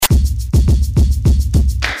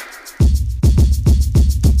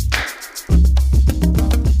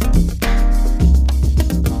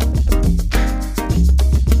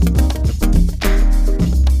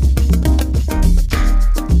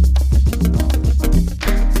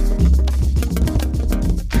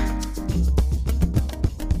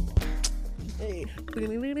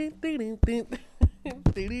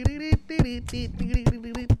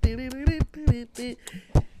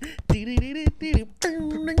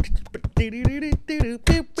Okay.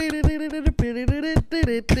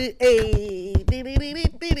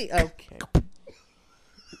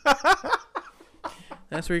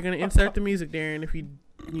 That's where you're gonna insert the music, Darren, if you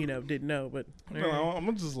didn't know, but no, I'm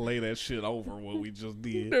gonna just lay that shit over what we just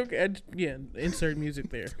did. Okay, yeah, insert music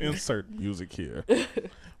there. Insert music here.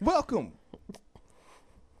 Welcome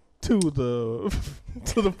to the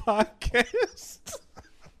podcast.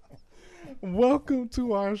 Welcome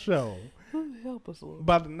to our show. Help us a little.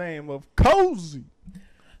 By the name of Cozy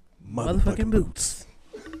Motherfucking Boots.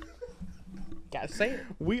 Gotta say it.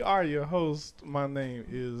 We are your host. My name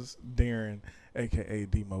is Darren, aka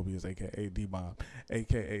D Mobius, aka D Bomb,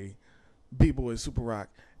 aka B Boy Super Rock,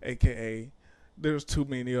 aka there's too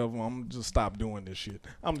many of them. I'm just stop doing this shit.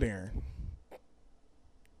 I'm Darren.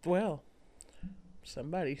 Well,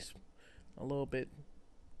 somebody's a little bit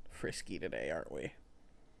frisky today, aren't we?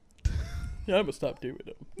 I'm gonna stop doing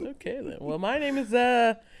it. Okay then. Well, my name is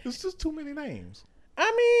It's just too many names.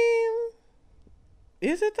 I mean,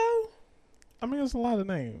 is it though? I mean, it's a lot of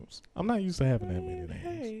names. I'm not used to having that many names.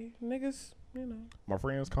 Hey, niggas, My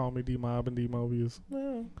friends call me D Mob and D Mobius.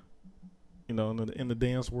 Well, in the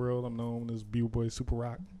dance world, I'm known as B Boy Super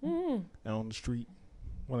Rock. mm, And on the street,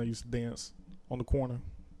 when I used to dance on the corner.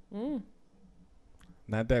 mm.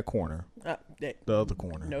 Not that corner. The other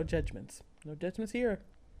corner. No judgments. No judgments here.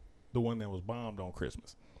 The one that was bombed on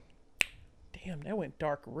Christmas. Damn, that went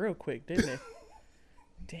dark real quick, didn't it?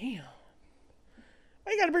 Damn.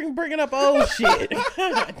 Why you gotta bring it up old shit?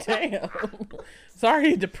 Damn.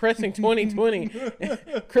 Sorry, depressing 2020.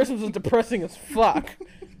 Christmas was depressing as fuck.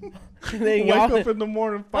 And then Wake up in the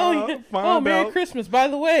morning, find Merry out Christmas, by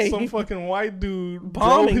the way. some fucking white dude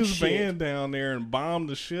Bombing drove his shit. van down there and bombed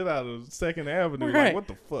the shit out of 2nd Avenue. Right. Like, what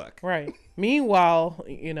the fuck? Right. Meanwhile,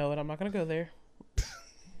 and I'm not gonna go there.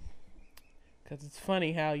 Because it's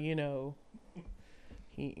funny how, he,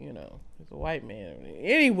 he's a white man.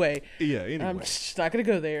 Anyway. Yeah, anyway. I'm just not going to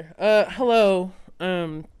go there. Hello.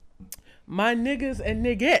 My niggas and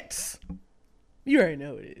niggettes. You already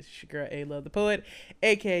know what it is. It's your girl, A Love the Poet,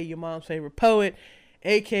 a.k.a. your mom's favorite poet,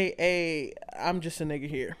 a.k.a. I'm just a nigga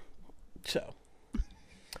here. So,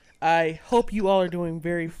 I hope you all are doing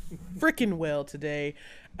very freaking well today.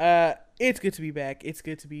 It's good to be back. It's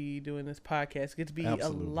good to be doing this podcast. It's good to be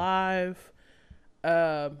alive.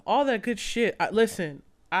 All that good shit.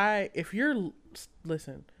 If you're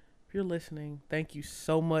listening, thank you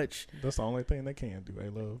so much. That's the only thing they can do,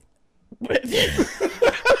 A-Love. That's the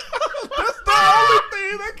only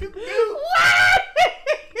thing they can do.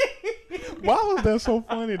 Why was that so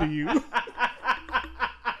funny to you?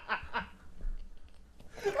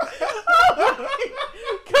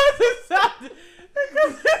 Because it sounded...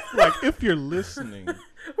 Like, if you're listening...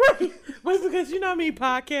 Wait, because you know how many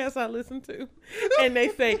podcasts I listen to? And they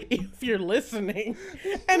say, if you're listening.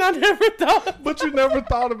 And I never thought. But you never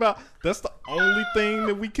thought about, that's the only thing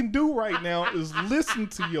that we can do right now is listen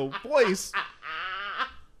to your voice.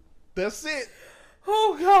 That's it.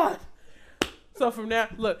 Oh, God. So from now,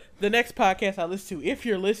 look, the next podcast I listen to, if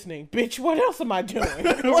you're listening, bitch, what else am I doing? What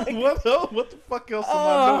the fuck else am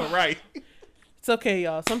I doing right? It's okay,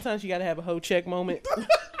 y'all. Sometimes you got to have a hoe check moment.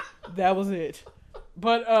 That was it.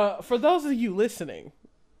 But for those of you listening,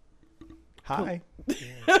 hi.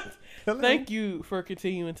 Thank you for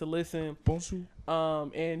continuing to listen. Bonjour.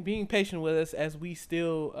 And being patient with us as we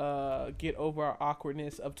still get over our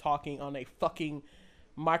awkwardness of talking on a fucking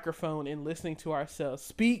microphone and listening to ourselves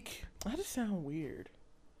speak. I just sound weird.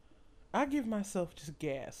 I give myself just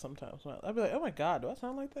gas sometimes. I'll be like, oh my God, do I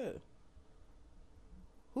sound like that?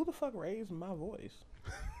 Who the fuck raised my voice?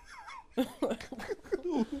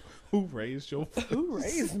 Who raised your voice? Who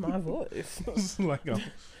raised my voice? It's like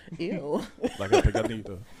Ew. Like I think I need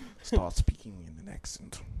to start speaking in an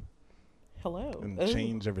accent. Hello. And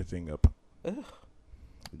change everything up. Ugh.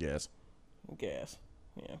 Yes. Gas.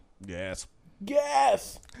 Yeah. Yes.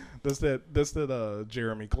 Gas. That's that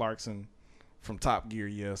Jeremy Clarkson from Top Gear,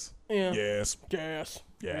 yes. Yeah. Yes. Gas.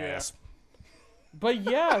 Yes. But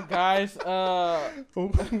yeah, guys,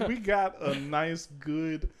 we got a nice,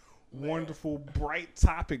 good, wonderful, bright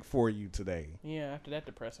topic for you today. Yeah, after that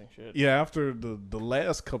depressing shit. Yeah, after the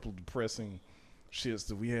last couple of depressing shits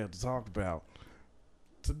that we had to talk about.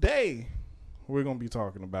 Today, we're going to be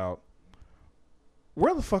talking about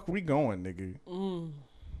where the fuck we going, nigga?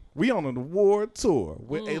 We on an award tour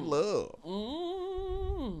with A Love.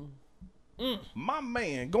 My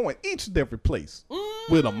man going each and every place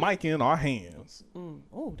with a mic in our hands.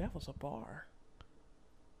 Oh, that was a bar.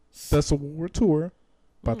 That's award tour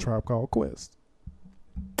by Tribe Called Quest.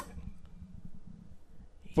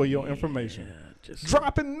 For your information. Just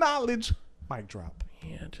Dropping knowledge. Mic drop.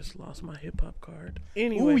 Yeah, I just lost my hip hop card.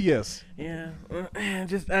 Anyway. Oh yes. Yeah, I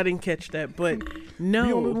didn't catch that, but Be on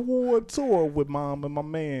the no. world tour with mom and my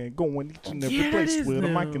man, going each and every Yeah, it place is with a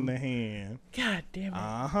mic now. in the hand. God damn it.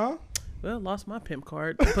 Uh-huh. Well, lost my pimp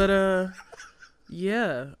card, but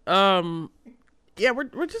yeah. Yeah,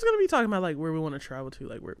 we're just gonna be talking about like where we want to travel to,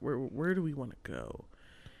 like where do we want to go?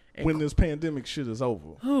 And When this pandemic shit is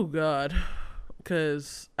over. oh God,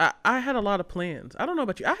 because I had a lot of plans. I don't know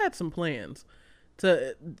about you. I had some plans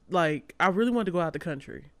to like. I really wanted to go out the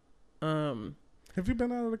country. Have you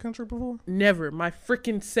been out of the country before? Never. My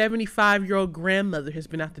freaking 75-year-old grandmother has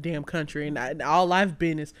been out the damn country, and all I've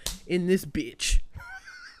been is in this bitch.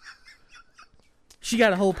 She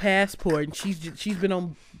got a whole passport, and she's been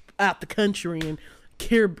on out the country and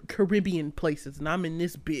Caribbean places, and I'm in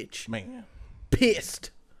this bitch. Man.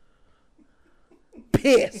 Pissed.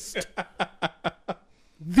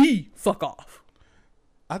 The fuck off.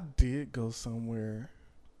 I did go somewhere.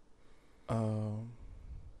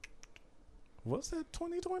 Was that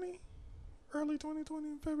 2020? Early 2020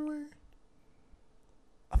 in February?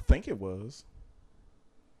 I think it was.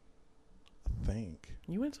 I think.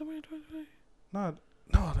 You went somewhere in 2020? No,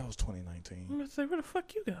 that was 2019. I'm gonna say, where the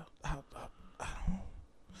fuck you go? I don't know.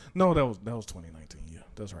 No, that was 2019. Yeah,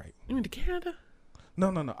 that's right. You went to Canada?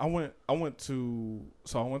 No. I went to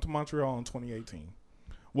Montreal in 2018.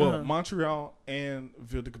 Well, Montreal and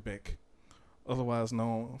Ville de Quebec, otherwise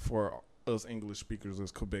known for us English speakers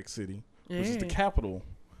as Quebec City, which is the capital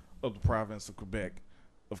of the province of Quebec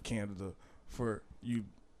of Canada. For you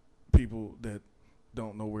people that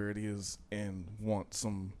don't know where it is and want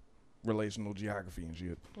some relational geography and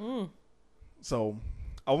shit. So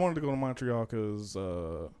I wanted to go to Montreal because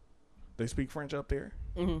they speak French up there.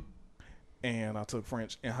 Mm-hmm. And I took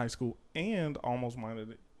French in high school and almost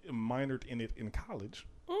minored in it in college.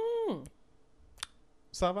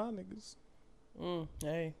 Ça va, niggas?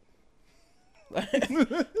 Hey.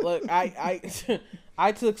 Look,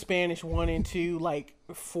 I took Spanish 1 and 2 like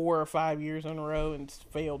 4 or 5 years in a row and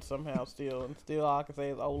failed somehow still. And still all I can say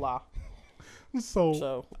is hola.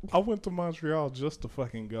 So I went to Montreal just to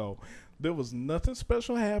fucking go. There was nothing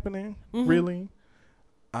special happening, really.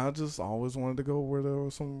 I just always wanted to go where there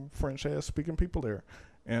was some French ass speaking people there.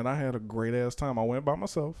 And I had a great ass time. I went by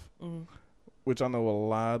myself, which I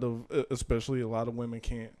know especially a lot of women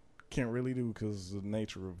can't really do because of the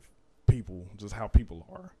nature of people, just how people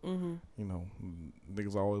are. You know,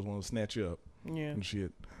 niggas always want to snatch you up and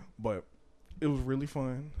shit. But it was really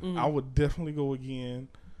fun. I would definitely go again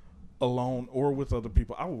alone or with other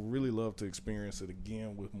people. I would really love to experience it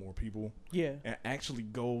again with more people. Yeah. And actually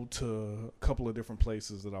go to a couple of different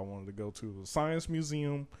places that I wanted to go to. The Science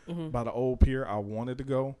Museum by the old pier, I wanted to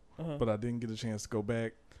go, but I didn't get a chance to go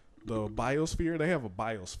back. The Biosphere, they have a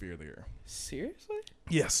Biosphere there. Seriously?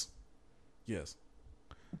 Yes.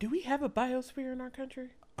 Do we have a Biosphere in our country?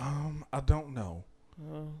 I don't know.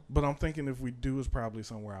 But I'm thinking if we do, it's probably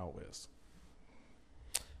somewhere out west.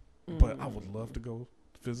 But I would love to go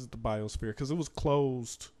visit the Biosphere because it was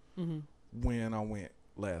closed when I went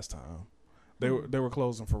last time. They were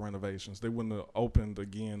closing for renovations. They wouldn't have opened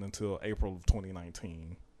again until April of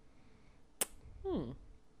 2019.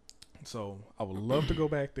 So I would love to go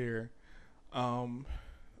back there. I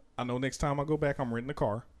know next time I go back, I'm renting a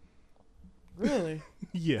car. Really?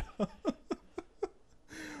 Yeah.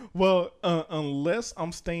 Well, unless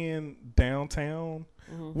I'm staying downtown,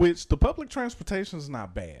 which the public transportation is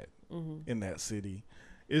not bad in that city.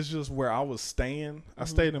 It's just where I was staying. I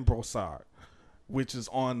stayed in Brossard, which is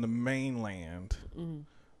on the mainland.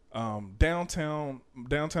 Downtown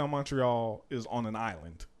Montreal is on an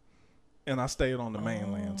island, and I stayed on the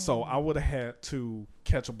mainland. So I would have had to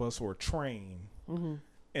catch a bus or a train.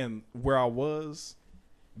 And where I was,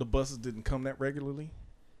 the buses didn't come that regularly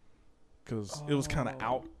because it was kind of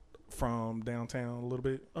out from downtown a little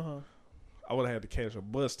bit. I would have had to catch a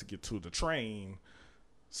bus to get to the train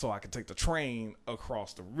so I could take the train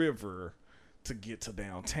across the river to get to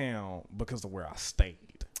downtown because of where I stayed.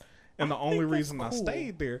 And the only reason I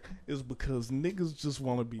stayed there is because niggas just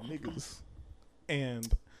want to be niggas. And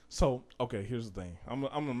so, okay, here's the thing. I'm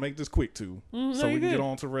going to make this quick too so we can get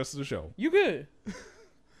on to the rest of the show. You good.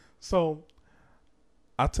 So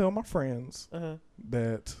I tell my friends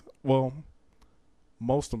that, well,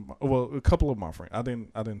 a couple of my friends. I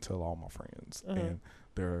didn't tell all my friends, and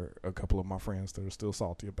there are a couple of my friends that are still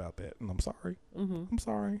salty about that, and I'm sorry. I'm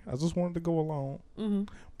sorry. I just wanted to go along,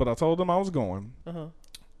 but I told them I was going.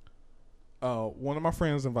 One of my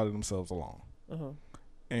friends invited themselves along,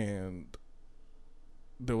 and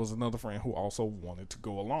there was another friend who also wanted to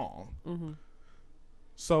go along.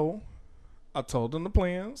 So I told them the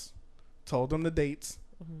plans, told them the dates,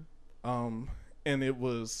 and it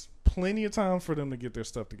was plenty of time for them to get their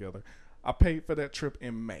stuff together. I paid for that trip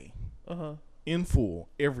in May. In full,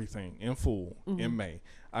 everything in full in May.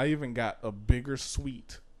 I even got a bigger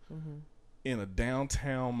suite in a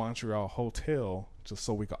downtown Montreal hotel just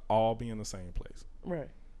so we could all be in the same place. Right.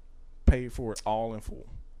 Paid for it all in full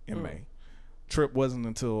in May. Trip wasn't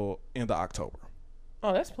until end of October.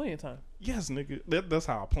 Oh, that's plenty of time. Yes, nigga. That's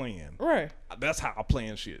how I plan. Right. That's how I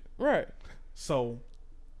plan shit. Right. So,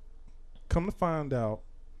 come to find out,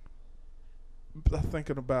 I'm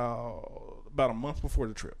thinking about a month before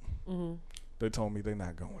the trip, they told me they're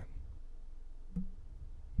not going.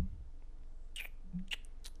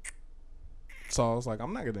 So I was like,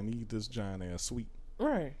 I'm not gonna need this giant ass suite.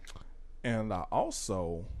 Right. And I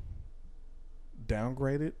also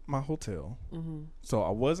downgraded my hotel, so I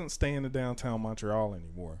wasn't staying in downtown Montreal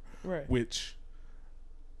anymore. Right. Which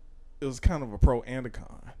it was kind of a pro and a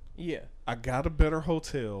con. Yeah. I got a better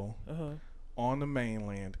hotel on the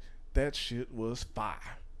mainland. That shit was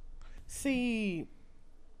fire. See,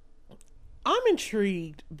 I'm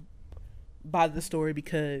intrigued by the story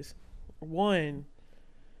because, one,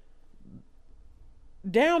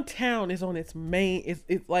 downtown is on its main.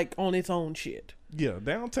 It's like on its own shit. Yeah,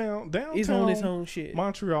 downtown is on its own shit.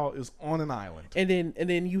 Montreal is on an island, and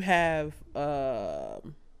then you have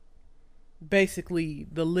basically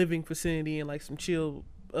the living vicinity and like some chill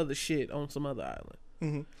other shit on some other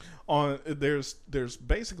island. On there's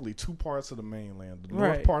basically two parts of the mainland. The north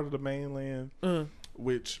Right. part of the mainland,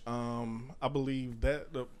 which I believe that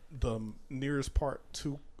the nearest part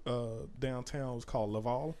to downtown was called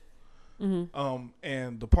Laval.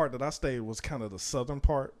 And the part that I stayed was kind of the southern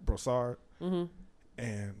part, Brossard.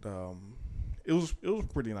 And it was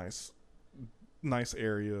pretty nice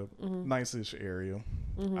area, nice-ish area.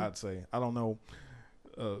 I'd say. I don't know.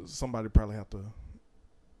 Somebody probably have to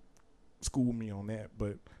school me on that,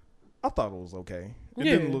 but I thought it was okay. It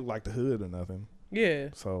didn't look like the hood or nothing. Yeah.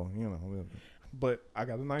 So, but I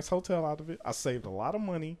got a nice hotel out of it. I saved a lot of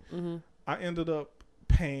money. I ended up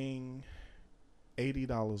paying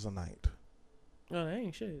 $80 a night. Oh, that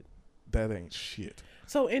ain't shit. That ain't shit.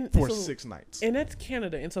 So for 6 nights. And that's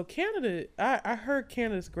Canada. And so Canada, I heard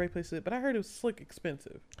Canada's a great place to live, but I heard it was slick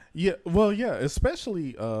expensive. Yeah, well, yeah,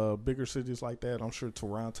 especially bigger cities like that. I'm sure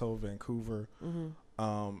Toronto, Vancouver,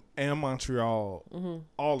 and Montreal,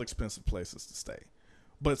 all expensive places to stay.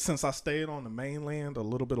 But since I stayed on the mainland, a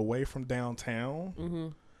little bit away from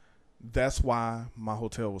downtown, that's why my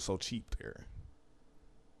hotel was so cheap there.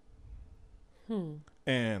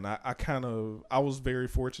 And I was very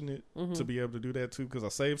fortunate to be able to do that too, because I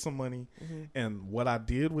saved some money. And what I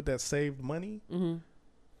did with that saved money,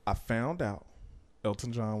 I found out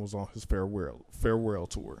Elton John was on his farewell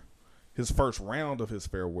tour, his first round of his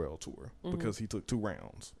farewell tour, because he took 2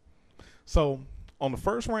 rounds. So on the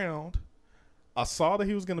first round, I saw that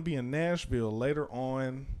he was going to be in Nashville later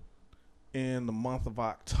on in the month of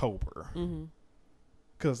October.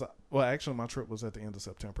 Because, well, actually my trip was at the end of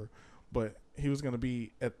September. But he was going to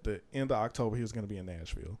be at the end of October. He was going to be in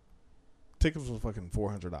Nashville. Tickets was fucking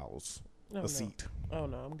 $400 a seat. Oh,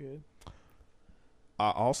 no, I'm good.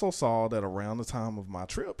 I also saw that around the time of my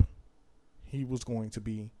trip, he was going to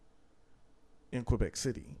be in Quebec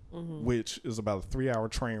City, which is about a 3-hour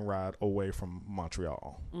train ride away from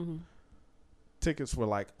Montreal. Tickets were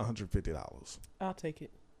like $150. I'll take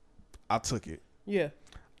it. I took it. Yeah.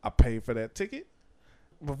 I paid for that ticket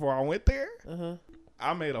before I went there.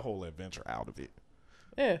 I made a whole adventure out of it.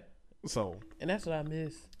 Yeah. So. And that's what I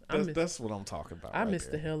miss. That's what I'm talking about. I miss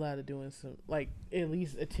the hell out of doing some, like, at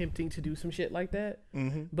least attempting to do some shit like that.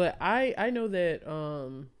 But I know that,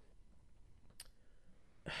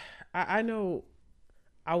 I know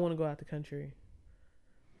I want to go out the country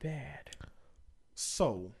bad.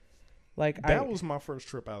 So. Like that was my first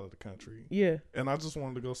trip out of the country. Yeah. And I just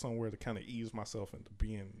wanted to go somewhere to kind of ease myself into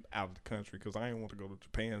being out of the country, because I didn't want to go to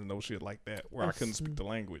Japan and no shit like that where I couldn't speak the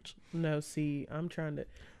language. No, see, I'm trying to.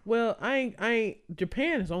 Well, I ain't.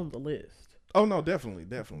 Japan is on the list. Oh no, definitely.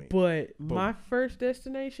 But my first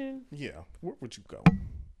destination. Yeah. Where would you go?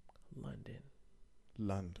 London.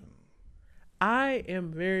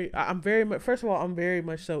 I'm very much. First of all, I'm very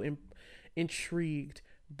much so intrigued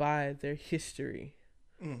by their history.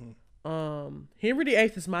 Henry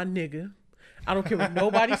VIII is my nigga. I don't care what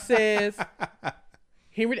nobody says.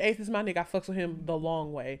 Henry VIII is my nigga. I fucks with him the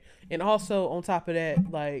long way. And also, on top of that,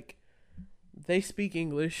 like, they speak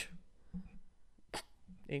English.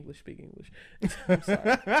 Speak English. I'm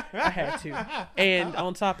sorry. I had to. And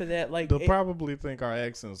on top of that, like, they'll probably think our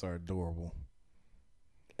accents are adorable.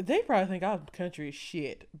 They probably think our country is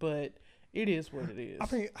shit, but it is what it is. I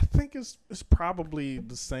mean, I think it's probably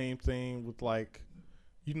the same thing with, like,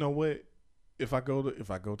 you know what? if I go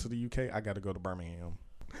to the UK, I got to go to Birmingham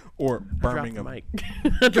or Birmingham. I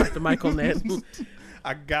dropped the mic on that.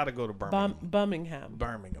 I got to go to Birmingham.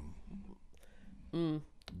 Birmingham.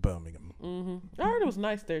 Birmingham. I heard it was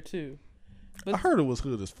nice there too. But I heard it was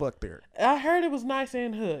hood as fuck there. I heard it was nice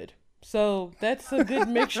and hood. So that's a good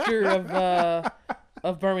mixture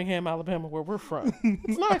of Birmingham, Alabama, where we're from.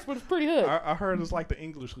 It's nice, but it's pretty hood. I heard it's like the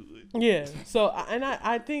English hood. Yeah. So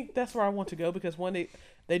I think that's where I want to go because when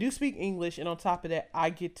they do speak English, and on top of that, I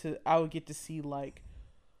would get to see like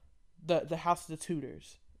the House of the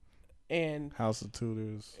Tudors and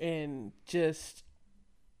just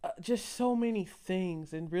so many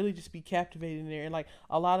things, and really just be captivated in there. And like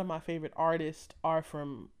a lot of my favorite artists are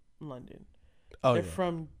from London. They're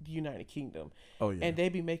from the United Kingdom. Oh yeah. And they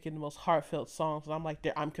be making the most heartfelt songs. And I'm like,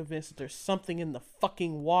 I'm convinced that there's something in the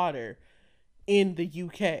fucking water in the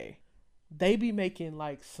UK. They be making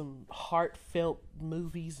like some heartfelt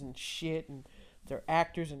movies and shit, and their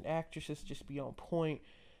actors and actresses just be on point.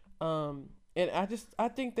 And I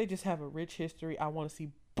think they just have a rich history. I want to see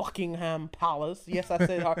Buckingham Palace. Yes, I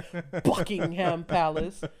said Buckingham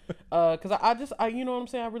Palace. Because I you know what I'm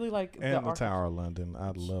saying? I really like the Tower of London.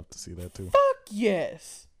 I'd love to see that too. Fuck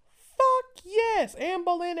yes. Anne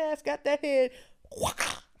Boleyn ass got that head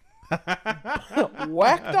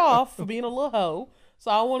whacked off for being a little hoe. So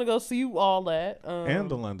I want to go see all that. And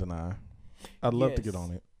the London Eye. I'd love to get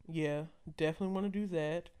on it. Yeah, definitely want to do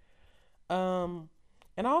that. And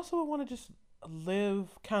I also want to just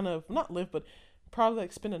but probably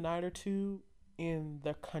like spend a night or two in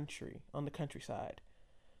the country, on the countryside.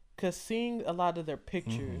 Because seeing a lot of their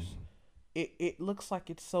pictures, it looks like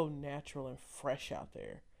it's so natural and fresh out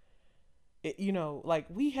there. Like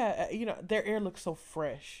we have, their air looks so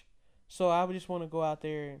fresh. So I would just want to go out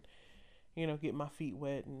there and, get my feet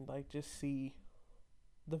wet and like just see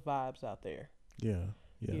the vibes out there. Yeah.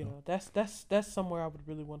 Yeah. That's somewhere I would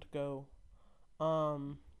really want to go.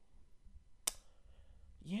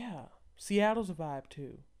 Yeah. Seattle's a vibe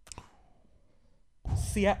too.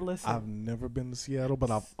 Listen. I've never been to Seattle,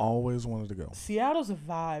 but I've always wanted to go. Seattle's a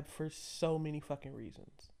vibe for so many fucking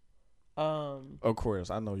reasons. Of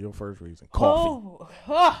course, I know your first reason. Coffee.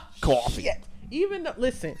 Coffee. Shit. Even though,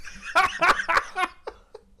 listen,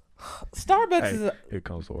 Starbucks is here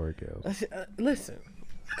comes the orgasm. Listen,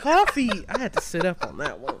 coffee. I had to sit up on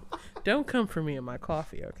that one. Don't come for me and my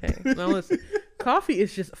coffee, okay? Now listen, coffee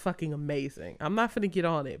is just fucking amazing. I'm not gonna get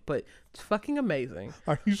on it, but it's fucking amazing.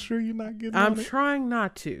 Are you sure you're not getting on it? I'm trying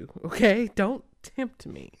not to, okay? Don't tempt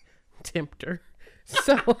me, tempter.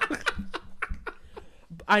 So,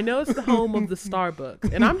 I know it's the home of the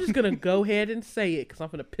Starbucks, and I'm just gonna go ahead and say it because I'm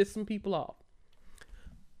gonna piss some people off.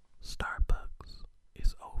 Starbucks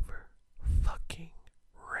is over fucking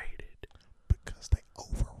rated because they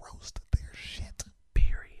over roasted their shit.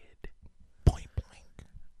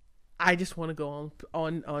 I just want to go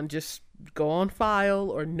on just go on file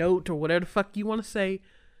or note or whatever the fuck you want to say,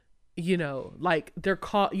 like they're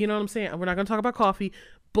you know what I'm saying? We're not going to talk about coffee,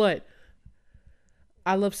 but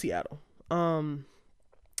I love Seattle.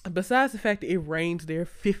 Besides the fact that it rains there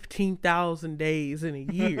 15,000 days in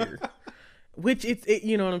a year, which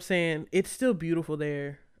you know what I'm saying? It's still beautiful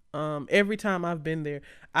there. Every time I've been there,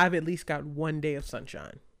 I've at least got one day of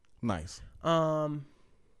sunshine. Nice.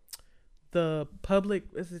 The public,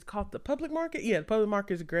 is it called the public market? Yeah, the public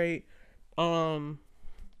market is great. Of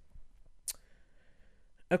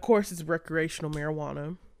course, it's recreational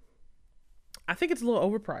marijuana. I think it's a little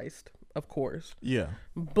overpriced, of course. Yeah.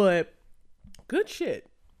 But good shit.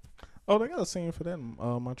 Oh, they got a scene for that in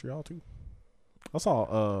Montreal, too. I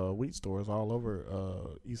saw weed stores all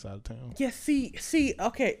over east side of town. Yeah, see,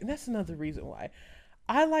 okay, that's another reason why.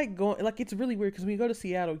 I like going, like, it's really weird because when you go to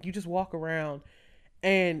Seattle, you just walk around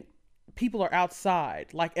and people are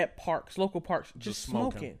outside, like at parks, local parks, just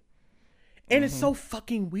smoking. And it's so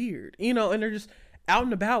fucking weird, and they're just out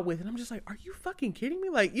and about with it. I'm just like, are you fucking kidding me?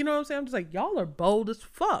 Like, you know what I'm saying? I'm just like, y'all are bold as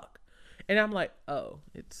fuck. And I'm like, oh,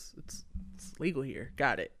 it's legal here.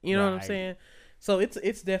 Got it. You know what I'm saying? So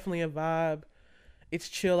it's definitely a vibe. It's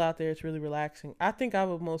chill out there. It's really relaxing. I think I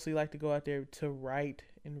would mostly like to go out there to write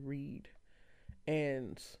and read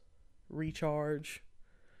and recharge.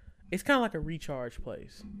 It's kind of like a recharge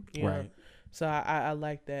place, you know? So I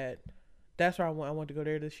like that. That's why I want to go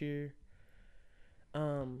there this year.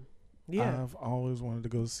 Yeah. I've always wanted to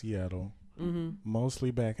go to Seattle.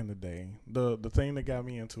 Mostly back in the day. The thing that got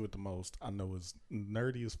me into it the most, I know is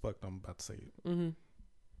nerdy as fuck. I'm about to say it.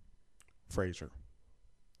 Frasier.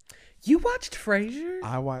 You watched Frasier?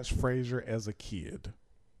 I watched Frasier as a kid.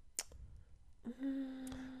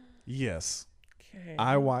 Yes. Okay.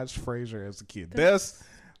 I watched Frasier as a kid. That's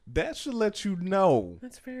That should let you know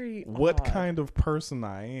That's very what odd. kind of person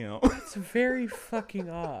I am. That's very fucking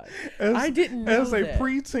odd. As, I didn't know as a that.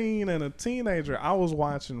 preteen and a teenager, I was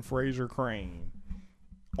watching Fraser Crane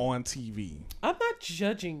on TV. I'm not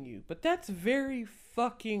judging you, but that's very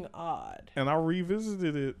fucking odd. And I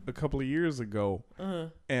revisited it a couple of years ago, Uh-huh.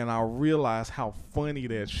 and I realized how funny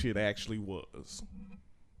that shit actually was.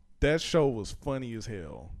 That show was funny as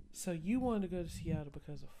hell. So you wanted to go to Seattle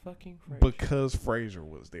because of fucking Frasier. Because Frasier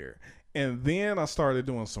was there. And then I started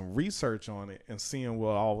doing some research on it and seeing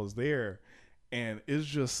what all was there. And it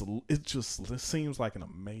seems like an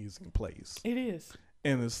amazing place. It is.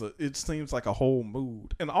 And it seems like a whole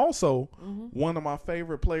mood. And also, one of my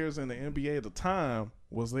favorite players in the NBA at the time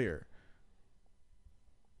was there.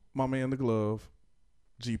 My man, the glove,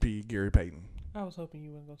 GP, Gary Payton. I was hoping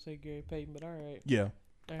you weren't going to say Gary Payton, but all right. Yeah,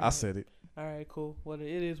 All I right. said it. All right, cool. It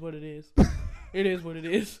is what it is. It is what it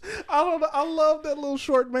is. I don't know. I love that little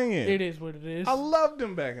short man. It is what it is. I loved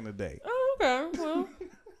him back in the day. Oh, okay. Well,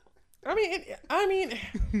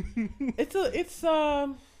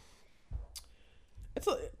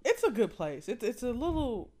 it's a good place. It's a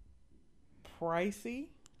little pricey.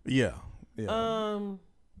 Yeah. Yeah.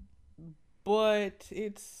 But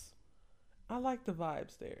I like the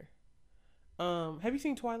vibes there. Have you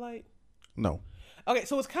seen Twilight? No. Okay,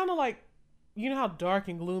 so it's kind of like, you know how dark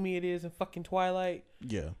and gloomy it is in fucking Twilight?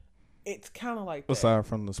 Yeah. It's kind of like that. Aside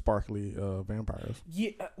from the sparkly vampires.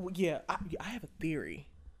 Yeah, yeah. I have a theory.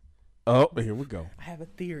 Oh, here we go. I have a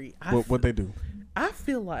theory. What they do? I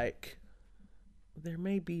feel like there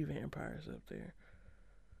may be vampires up there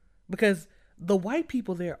because the white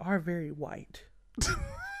people there are very white.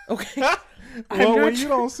 Okay. Well, when you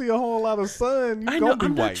don't see a whole lot of sun, I you're know going to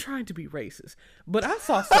I'm be white. not trying to be racist, but I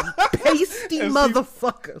saw some pasty And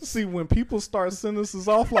motherfuckers. See, when people start sentences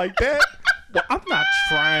off like that, well, I'm not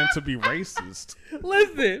trying to be racist.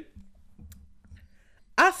 Listen,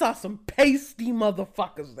 I saw some pasty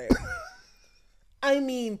motherfuckers there. I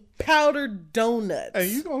mean, powdered donuts. And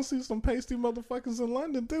you going to see some pasty motherfuckers in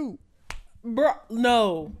London, too. Bro,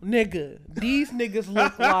 no, nigga. These niggas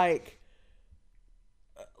look like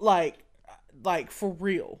for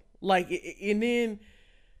real. Like, and then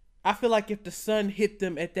I feel like if the sun hit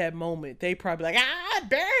them at that moment, they probably like,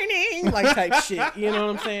 burning, like type shit. You know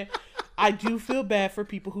what I'm saying? I do feel bad for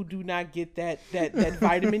people who do not get that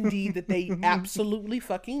vitamin D that they absolutely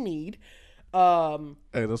fucking need. Hey,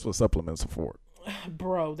 that's what supplements are for.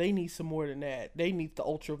 Bro, they need some more than that. They need the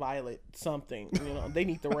ultraviolet something. You know, they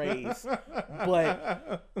need the rays.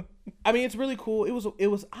 But I mean, it's really cool. It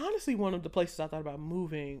was honestly one of the places I thought about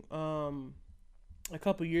moving. A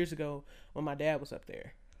couple years ago when my dad was up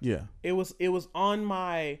there. Yeah. It was on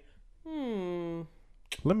my.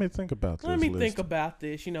 Let me think about this. Let me think about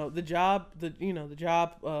this. You know, the jobs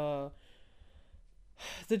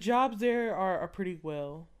there are pretty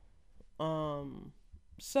well.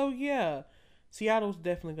 So yeah, Seattle's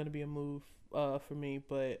definitely going to be a move for me,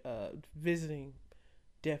 but visiting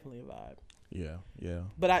definitely a vibe. Yeah, yeah.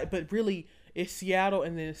 But really it's Seattle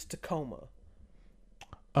and then it's Tacoma.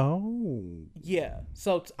 Oh. Yeah.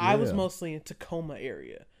 So I was mostly in Tacoma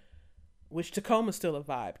area, which Tacoma's still a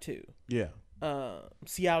vibe too. Yeah.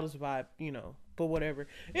 Seattle's a vibe, you know, but whatever.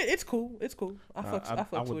 It's cool. It's cool. I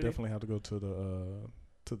would with definitely have to go to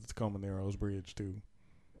the Tacoma Narrows Bridge too.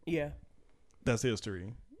 Yeah. That's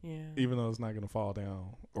history. Yeah. Even though it's not gonna fall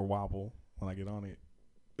down or wobble when I get on it,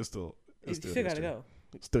 it's still gotta go.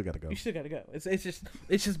 Still gotta go. You still gotta go. It's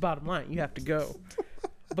just bottom line. You have to go.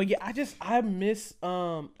 But yeah, I miss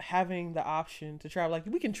having the option to travel. Like,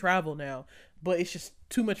 we can travel now, but it's just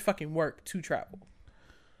too much fucking work to travel.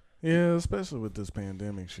 Yeah, especially with this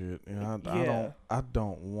pandemic shit. You know, I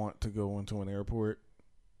don't want to go into an airport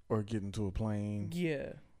or get into a plane.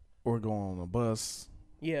 Yeah. Or go on a bus.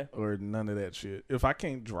 Yeah. Or none of that shit. If I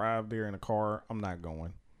can't drive there in a car, I'm not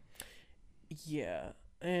going. Yeah.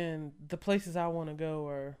 And the places I want to go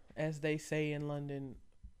are, as they say in London,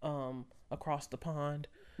 across the pond.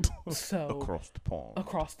 So across the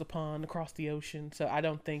pond, across the ocean. So I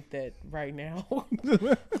don't think that right now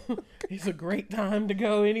is a great time to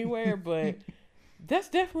go anywhere, but that's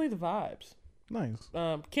definitely the vibes. Nice.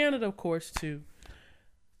 Canada, of course, too.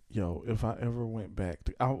 Yo, if I ever went back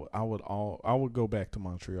to, I would go back to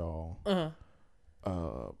Montreal.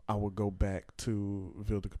 I would go back to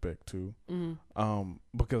Ville de Quebec too. Mm-hmm.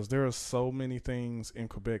 Because there are so many things in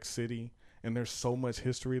Quebec City. And there's so much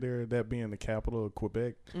history there, that being the capital of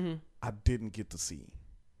Quebec, I didn't get to see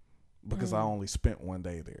because I only spent one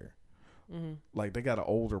day there. Mm-hmm. Like, they got an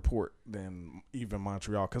older port than even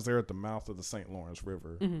Montreal because they're at the mouth of the St. Lawrence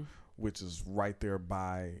River, which is right there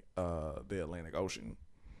by the Atlantic Ocean.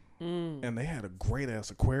 and they had a great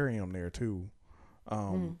ass aquarium there too.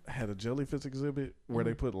 Had a jellyfish exhibit where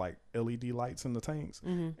they put like LED lights in the tanks,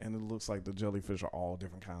 and it looks like the jellyfish are all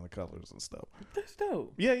different kind of colors and stuff. That's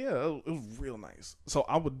dope. Yeah, it was real nice. So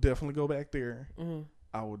I would definitely go back there.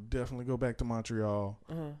 I would definitely go back to Montreal.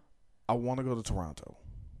 I want to go to Toronto.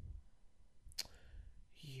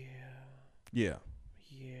 Yeah.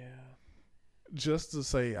 Just to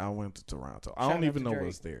say I went to Toronto. I don't even know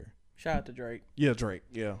what's there. Shout out to Drake. Yeah, Drake.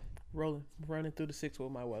 Yeah. Running through the 6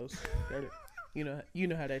 with my woes. You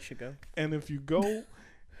know how that should go. And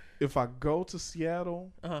if I go to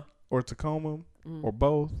Seattle or Tacoma or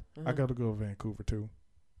both, I got to go to Vancouver too,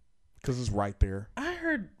 because it's right there. I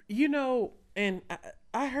heard, and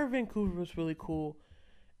I heard Vancouver was really cool.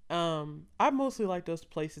 I mostly like those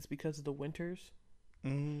places because of the winters.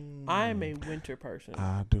 I am a winter person.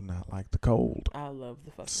 I do not like the cold. I love the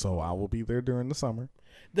fucking So cold. I will be there during the summer.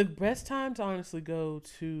 The best time to honestly go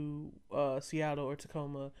to Seattle or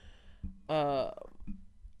Tacoma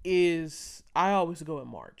is I always go in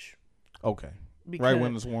March. Okay. Because, right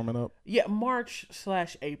when it's warming up? Yeah,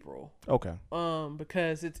 March/April. Okay.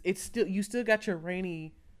 Because it's still, you still got your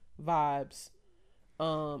rainy vibes.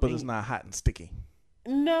 But it's not hot and sticky.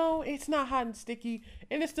 No, it's not hot and sticky,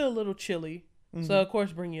 and it's still a little chilly. So of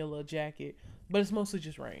course bring you a little jacket, but it's mostly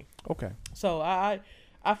just rain. Okay. So I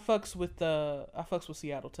fucks with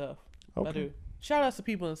Seattle tough. Okay. I do. Shout out to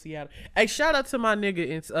people in Seattle. Hey, shout out to my nigga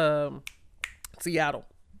in Seattle.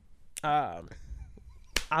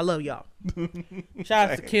 I love y'all.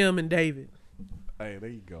 Shout out to Kim and David. Hey, there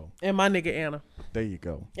you go. And my nigga Anna. There you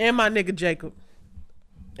go. And my nigga Jacob,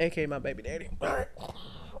 aka my baby daddy. All right.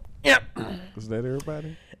 Yep. Is that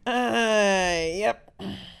everybody? Yep.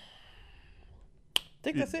 I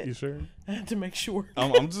think that's it. You sure? I had to make sure.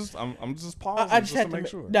 I'm just pausing I just to had make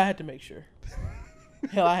sure. No, I had to make sure.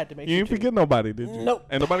 Hell, I had to make sure. You ain't forget nobody, did you? Nope.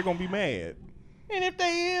 Ain't nobody gonna be mad. And if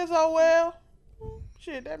they is, oh well.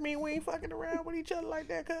 Shit, that mean we ain't fucking around with each other like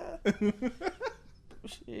that, cuz.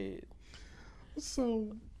 Shit.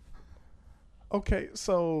 So, okay,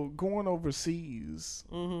 so going overseas.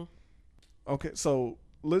 Okay, so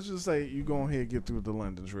let's just say you go ahead and get through the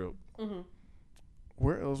London trip.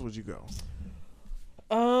 Where else would you go?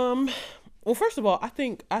 Well, first of all, I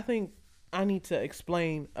think I need to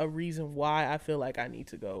explain a reason why I feel like I need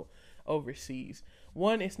to go overseas.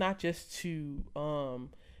 One, it's not just to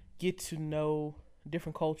get to know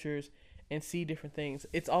different cultures and see different things.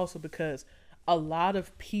 It's also because a lot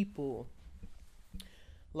of people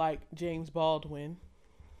like James Baldwin.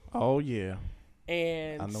 Oh yeah.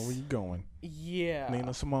 And I know where you're going. Yeah.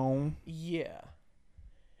 Nina Simone. Yeah.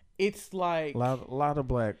 It's like a lot of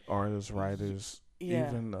black artists, writers,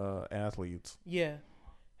 even athletes. Yeah.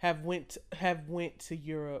 Have went to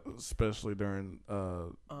Europe, especially during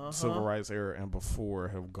civil rights era and before,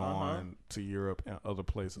 have gone to Europe and other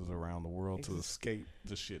places around the world to escape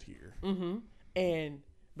the shit here. And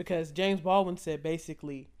because James Baldwin said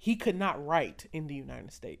basically he could not write in the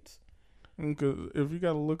United States. Because if you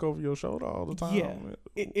got to look over your shoulder all the time,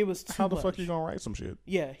 it was too how the much. fuck you gonna write some shit?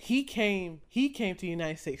 Yeah, he came to the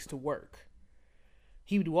United States to work.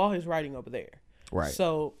 He would do all his writing over there. Right.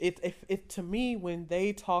 So it to me, when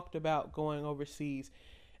they talked about going overseas,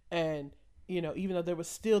 and even though there was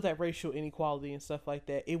still that racial inequality and stuff like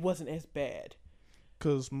that, it wasn't as bad.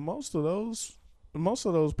 Because most of those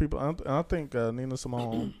people, I think Nina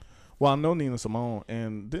Simone. Well, I know Nina Simone,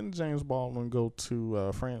 and didn't James Baldwin go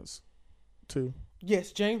to France too?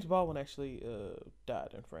 Yes, James Baldwin actually died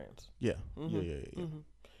in France. Yeah,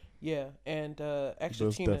 yeah, and actually,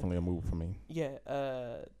 that's definitely a move for me.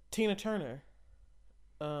 Yeah, Tina Turner.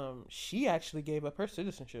 She actually gave up her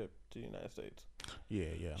citizenship to the United States.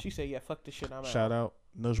 Yeah. She said, "Yeah, fuck this shit, I'm out." Shout out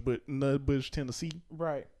Nutbush, Tennessee.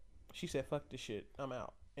 Right. She said, "Fuck this shit, I'm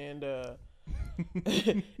out." And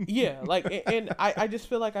yeah, like, and I just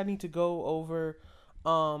feel like I need to go over,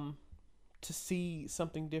 to see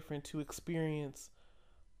something different, to experience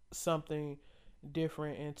something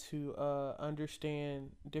different, and to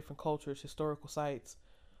understand different cultures, historical sites,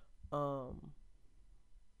 in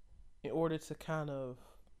order to kind of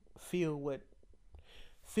feel what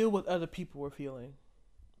other people were feeling,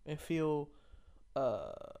 and feel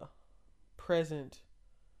present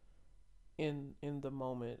in the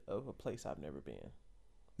moment of a place I've never been.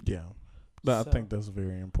 Yeah. I think that's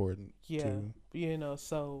very important. Yeah. Too.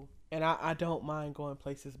 So, and I don't mind going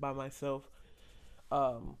places by myself.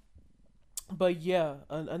 But yeah,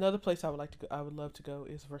 another place I would love to go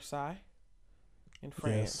is Versailles in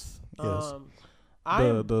France. Yes.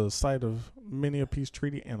 The site of many a peace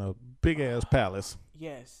treaty and a big ass palace.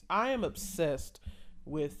 Yes, I am obsessed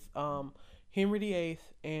with Henry VIII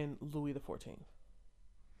and Louis XIV.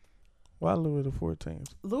 Why Louis the 14th?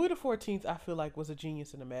 Louis the 14th, I feel like, was a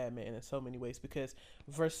genius and a madman in so many ways because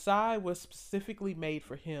Versailles was specifically made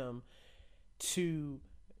for him to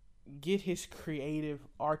get his creative,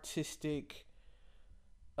 artistic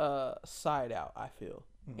side out, I feel.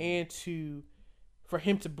 And for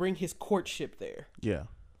him to bring his courtship there. Yeah.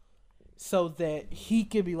 So that he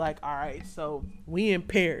could be like, all right, so we in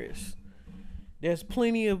Paris. There's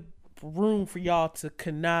plenty of room for y'all to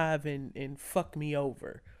connive and fuck me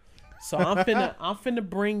over. So I'm finna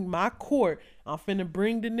bring my court. I'm finna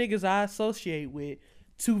bring the niggas I associate with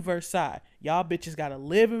to Versailles. Y'all bitches gotta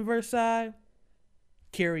live in Versailles.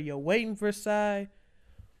 Carry your weight in Versailles.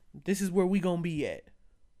 This is where we gonna be at.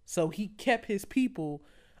 So he kept his people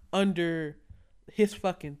under his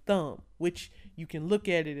fucking thumb, which you can look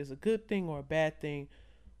at it as a good thing or a bad thing,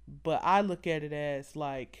 but I look at it as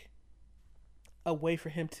like a way for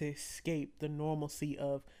him to escape the normalcy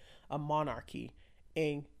of a monarchy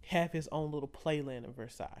and have his own little playland in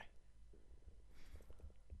Versailles.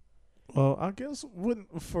 Well, I guess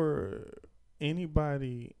wouldn't for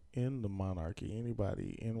anybody in the monarchy,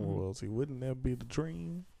 anybody in royalty, wouldn't that be the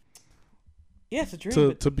dream? Yeah, it's a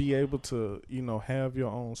dream. To be able to, have your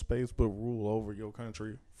own space but rule over your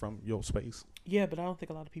country from your space. Yeah, but I don't think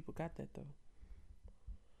a lot of people got that though.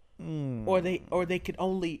 Mm.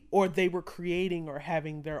 Or they were creating or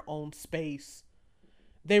having their own space.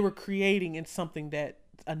 They were creating in something that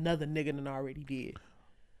another nigga done already did.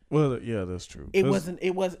 Well, yeah, that's true. It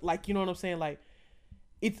wasn't like, you know what I'm saying? Like,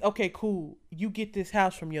 it's okay, cool. You get this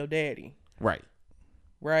house from your daddy. Right.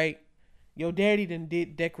 Your daddy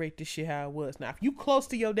did decorate this shit how it was. Now, if you close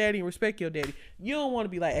to your daddy and respect your daddy, you don't want to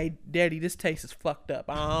be like, hey, daddy, this taste is fucked up.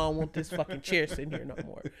 I don't want this fucking chair sitting here no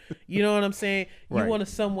more. You know what I'm saying? You want to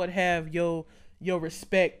somewhat have your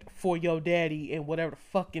respect for your daddy and whatever the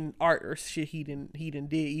fucking art or shit he done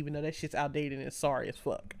did, even though that shit's outdated and sorry as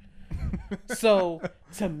fuck. So,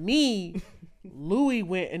 to me, Louis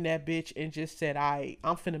went in that bitch and just said,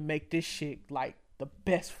 I'm finna make this shit like the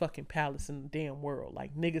best fucking palace in the damn world.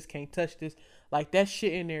 Like, niggas can't touch this. Like, that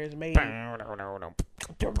shit in there is made.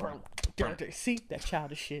 See, that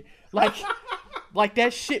childish shit. Like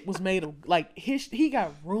that shit was made of, like, he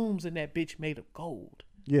got rooms in that bitch made of gold.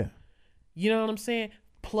 Yeah. You know what I'm saying?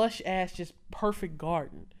 Plush ass, just perfect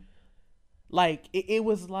garden. Like, it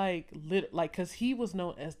was like, cause he was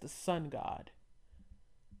known as the sun god.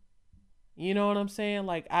 You know what I'm saying?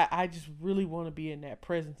 Like, I just really want to be in that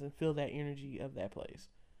presence and feel that energy of that place.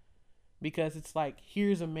 Because it's like,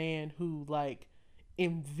 here's a man who, like,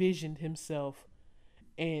 envisioned himself,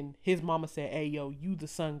 and his mama said, hey, yo, you the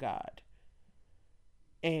sun god.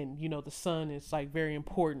 And, the sun is, like, very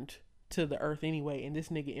important to the earth anyway. And this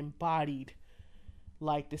nigga embodied,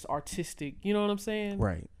 like, this artistic, you know what I'm saying?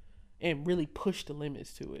 Right. And really pushed the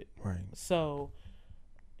limits to it. Right. So,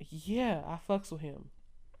 yeah, I fucks with him.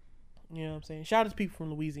 You know what I'm saying? Shout out to people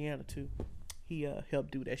from Louisiana too. He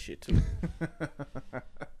helped do that shit too.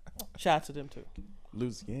 Shout out to them too.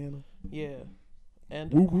 Louisiana. Yeah.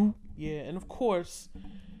 And woo. Yeah, and of course,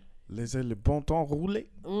 laissez le bon temps rouler.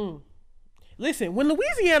 Listen, when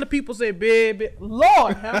Louisiana people say baby,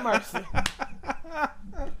 Lord have mercy.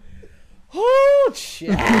 Oh,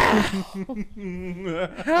 child.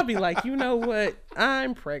 I'll be like, you know what?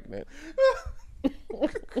 I'm pregnant.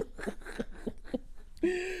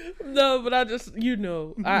 No, but I just,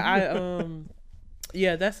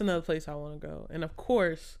 yeah, that's another place I want to go. And of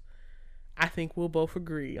course, I think we'll both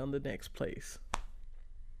agree on the next place.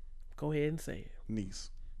 Go ahead and say it. Nice.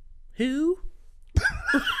 Who?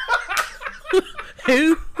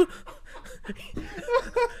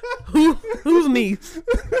 Who's niece?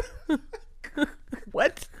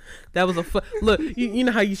 What? That was look. You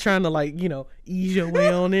know how you trying to, like, ease your way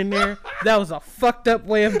on in there. That was a fucked up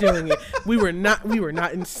way of doing it. We were not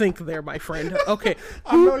in sync there, my friend. Okay.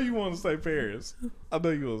 I know you want to say Paris.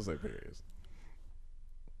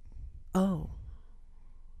 Oh.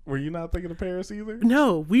 Were you not thinking of Paris either?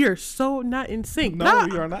 No, we are so not in sync. No,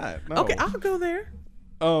 we are not. No. Okay, I'll go there.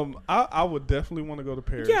 I would definitely want to go to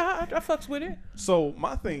Paris. Yeah, I fucks with it. So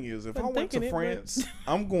my thing is, if I went to France,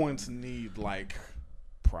 I'm going to need, like,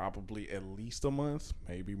 probably at least a month,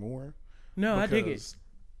 maybe more. No, I dig it.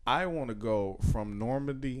 I want to go from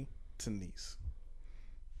Normandy to Nice.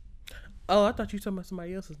 Oh, I thought you were talking about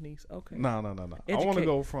somebody else's niece. Okay. No. I want to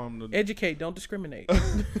go from educate, don't discriminate.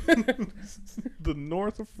 The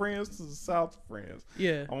north of France to the south of France.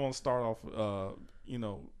 Yeah. I want to start off,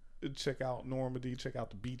 check out Normandy, check out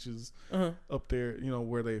the beaches up there,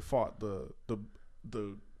 where they fought the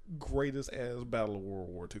greatest ass battle of World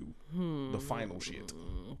War II. The final shit.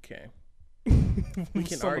 Okay. We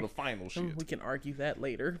can Some of the final shit. We can argue that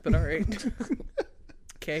later, but all right.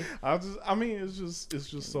 Okay. I mean, it's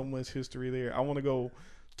just so much history there. I want to go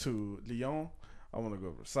to Lyon. I want to go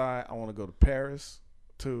to Versailles. I want to go to Paris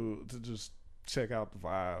to just check out the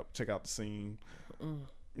vibe, check out the scene. You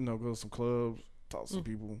know, go to some clubs, talk to some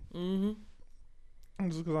people. Mm-hmm.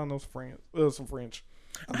 Just because I know some French.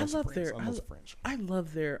 I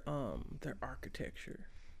love their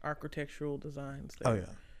architectural designs there. Oh yeah.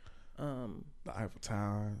 The Eiffel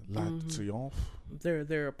Tower, L'Arc de Triomphe.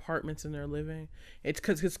 Their apartments and their living. It's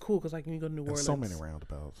cool because like when you go to New Orleans, so many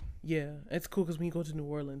roundabouts. Yeah, it's cool because when you go to New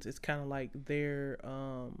Orleans, it's kind of like their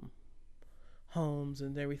homes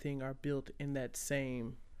and everything are built in that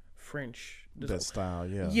same French style.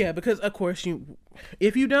 Yeah. Yeah, because of course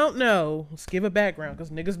if you don't know, let's give a background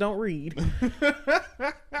because niggas don't read.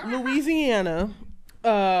 Louisiana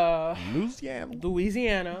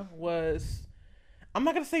was, I'm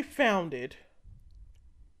not gonna say founded,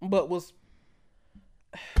 but was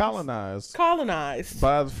colonized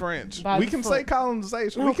by the French. We can say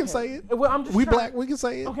colonization. Okay. We can say it. Well, I'm just black. We can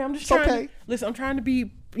say it. Okay, I'm just trying. Listen, I'm trying to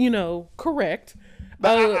be, correct.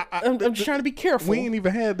 I'm just trying to be careful. We ain't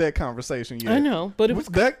even had that conversation yet. I know, but it was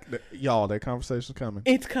that conversation's coming.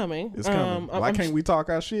 It's coming. It's coming. Why can't we talk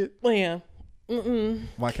our shit? Well, yeah.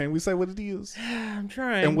 Why can't we say what it is? I'm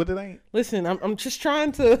trying. And what it ain't. Listen, I'm just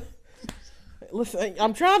trying to. Listen,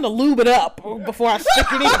 I'm trying to lube it up before I stick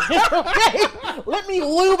it in. Okay, let me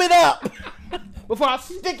lube it up before I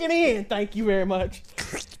stick it in. Thank you very much.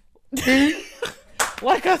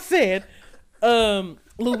 Like I said,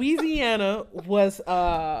 Louisiana was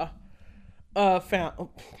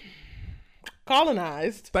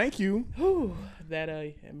colonized. Thank you. Whew, that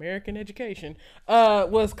American education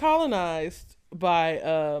was colonized by,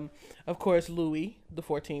 of course, Louis the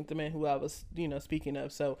 14th, the man who I was, speaking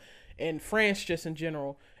of. So, and France just in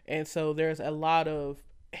general, and so there's a lot of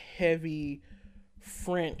heavy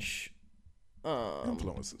French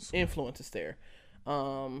influences there.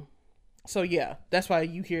 So yeah, that's why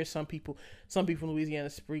you hear some people in Louisiana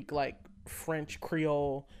speak like French,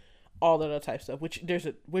 Creole, all that other type of stuff.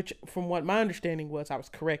 Which from what my understanding was, I was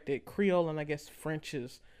corrected. Creole and I guess French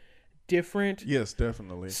is different. Yes,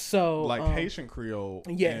 definitely. So like Haitian Creole,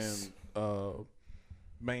 yes, and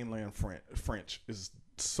mainland French is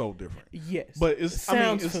so different. Yes, but it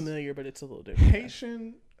sounds familiar, but it's a little different.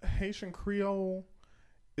 Haitian Creole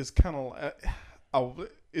is kind of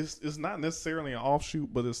it's not necessarily an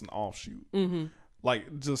offshoot, but it's an offshoot. Mm-hmm.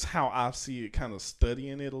 Like just how I see it, kind of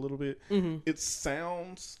studying it a little bit. Mm-hmm. It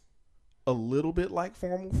sounds a little bit like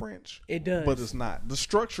formal French. It does, but it's not. The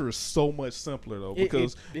structure is so much simpler though,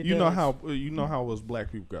 because you know how us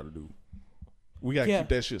black people got to do. We got to keep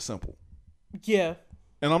that shit simple. Yeah.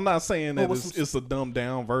 And I'm not saying that it's a dumbed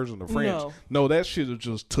down version of French. No, that shit is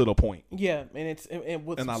just to the point. Yeah, and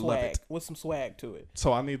with some swag, with some swag to it.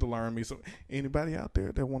 So I need to learn me some. Anybody out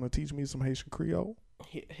there that want to teach me some Haitian Creole?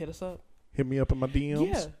 Hit us up. Hit me up in my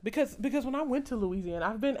DMs. Yeah, because when I went to Louisiana,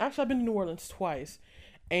 I've been to New Orleans twice,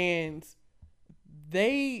 and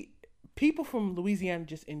people from Louisiana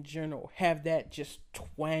just in general have that just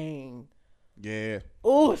twang. Yeah.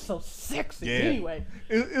 Oh, it's so sexy. Yeah. Anyway,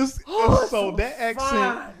 it's so that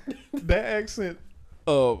accent. That accent.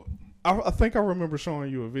 I think I remember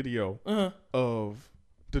showing you a video of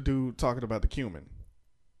the dude talking about the cumin.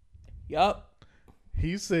 Yup.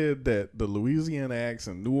 He said that the Louisiana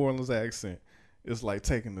accent, New Orleans accent, is like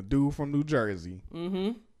taking the dude from New Jersey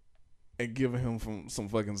and giving him some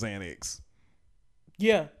fucking Xanax.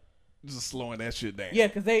 Yeah. Just slowing that shit down. Yeah,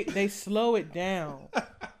 because they slow it down.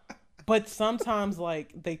 But sometimes,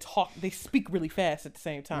 like, they speak really fast at the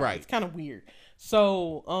same time. Right. It's kind of weird.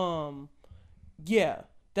 So, yeah,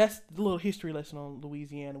 that's the little history lesson on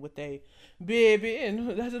Louisiana with they, baby,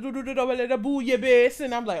 and that's a bouillabaisse,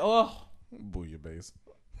 and I'm like, oh. Bouillabaisse.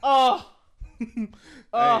 Oh.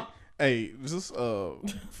 Hey, just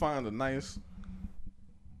find a nice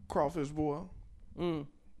crawfish boil. And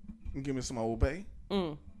give me some Old Bay.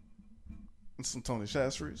 And some Tony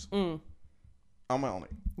Chachere's. I'm on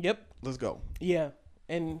it. Yep. Let's go. Yeah.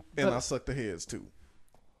 And I suck the heads too.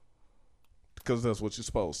 Because that's what you're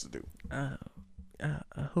supposed to do. I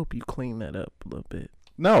hope you clean that up a little bit.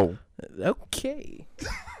 No. Okay.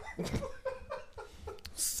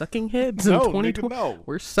 Sucking heads in 2020. No.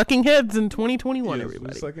 We're sucking heads in 2021, yes,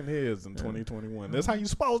 everybody. We're sucking heads in 2021. That's how you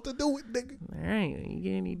supposed to do it, nigga. All right. You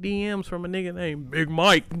get any DMs from a nigga named Big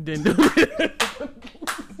Mike, then do it.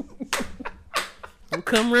 Don't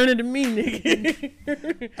come running to me,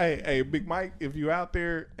 nigga. hey, Big Mike, if you out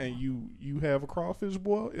there and you have a crawfish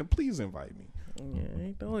boil, and please invite me. Yeah,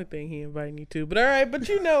 ain't the only thing he inviting you to. But all right, but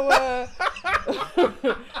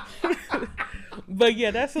but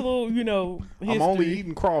yeah, that's a little, history. I'm only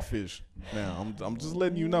eating crawfish Now I'm just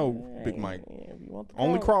letting you know, Big Mike. Yeah, if you want the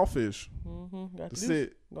Only crawfish. That's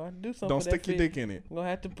it. Gonna have to do something. Don't for stick that your fish. dick in it. Gonna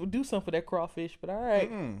have to do something for that crawfish. But all right,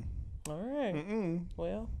 all right. Mm-mm.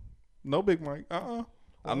 Well, No, Big Mike. I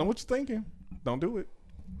know what you're thinking. Don't do it.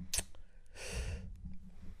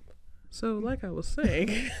 so like I was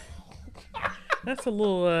saying, that's a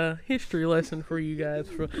little history lesson for you guys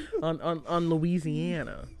on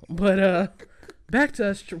Louisiana. But back to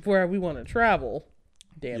us where we want to travel.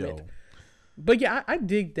 Damn it. But yeah, I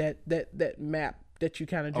dig that map that you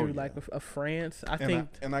kind of drew, like of France. I think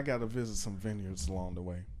I got to visit some vineyards along the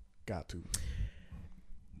way. Got to.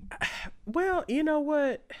 Well, you know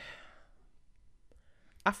what?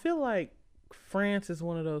 I feel like France is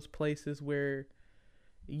one of those places where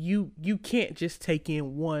you can't just take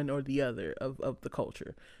in one or the other of the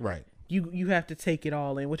culture. Right. You have to take it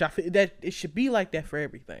all in, which I feel that it should be like that for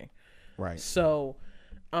everything. Right. So,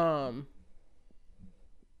 yeah,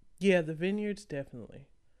 the vineyards definitely.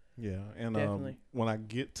 Yeah, and Definitely. when I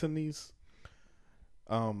get to Nice,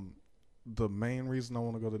 the main reason I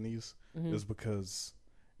want to go to Nice is because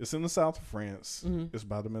it's in the south of France. It's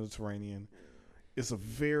by the Mediterranean. It's a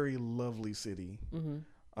very lovely city.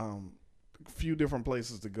 Few different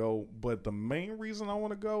places to go, but the main reason I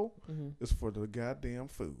want to go is for the goddamn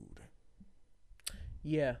food.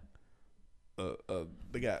 Yeah.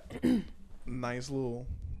 They got nice little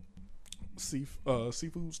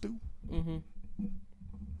seafood stew.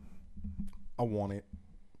 I want it.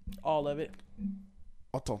 All of it.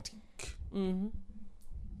 Authentique.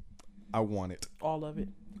 I want it. All of it.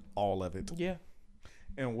 All of it. Yeah.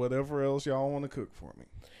 And whatever else y'all want to cook for me.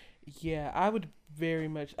 Yeah, I would very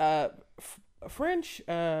much. French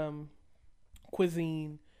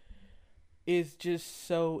cuisine is just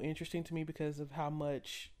so interesting to me because of how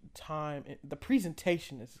much time the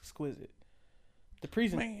presentation is exquisite.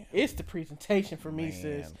 It's the presentation for me,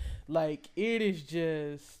 sis. Like, it is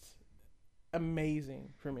just amazing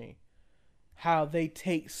for me how they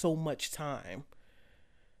take so much time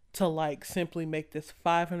to like simply make this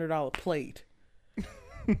 $500 plate.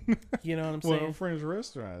 You know what I'm saying? Well, French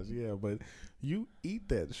restaurants, yeah, but you eat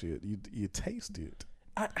that shit, you taste it.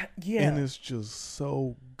 Yeah, and it's just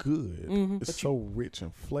so good. It's so rich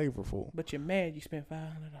and flavorful. But you're mad you spent $500.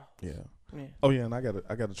 Yeah. Oh yeah, and I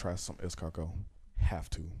gotta try some escargot. Have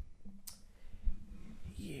to.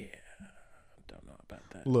 Yeah, don't know about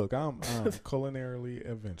that. Look, I'm culinarily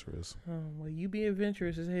adventurous. Well, you be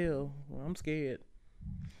adventurous as hell. Well, I'm scared.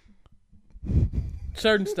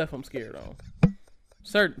 Certain stuff I'm scared on.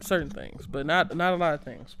 Certain things, but not a lot of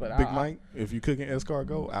things. But Big Mike, if you cooking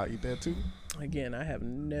escargot, I'll eat that too. Again, I have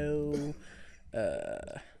no,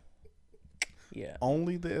 yeah.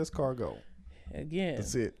 Only the escargot. Again,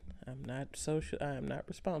 that's it. I'm not social. I am not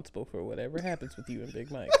responsible for whatever happens with you and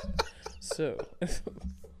Big Mike. So,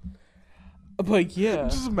 but yeah,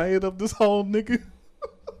 just made up this whole nigga.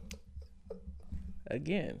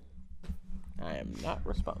 Again, I am not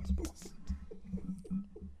responsible.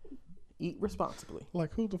 Eat responsibly.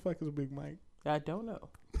 Like, who the fuck is Big Mike? I don't know.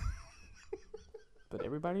 But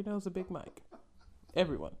everybody knows a Big Mike.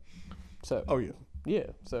 Everyone. So. Oh, yeah.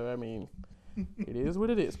 Yeah. So, I mean, it is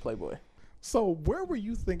what it is, Playboy. So, where were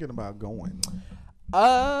you thinking about going?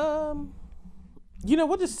 You know,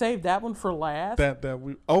 we'll just save that one for last.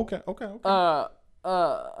 Okay.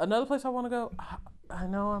 Another place I want to go. I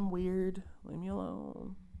know I'm weird. Leave me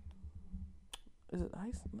alone. Is it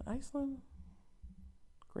Iceland?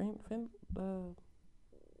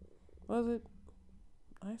 Was it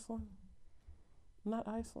Iceland? Not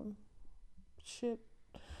Iceland. Shit.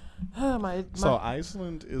 So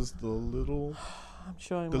Iceland is the little. I'm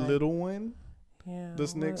showing the little one. Yeah.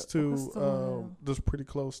 That's next to. That's pretty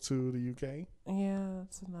close to the UK. Yeah,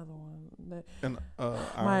 it's another one. And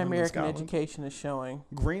my American education is showing.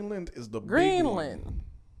 Greenland is the Greenland. big one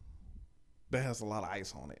that has a lot of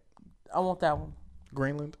ice on it. I want that one.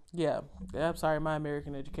 Greenland? Yeah. I'm sorry, my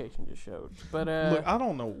American education just showed. But look, I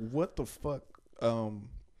don't know what the fuck.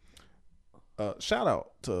 Shout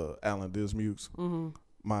out to Alan Dismukes,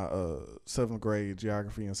 my 7th grade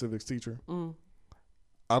geography and civics teacher.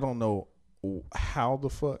 I don't know how the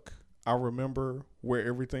fuck I remember where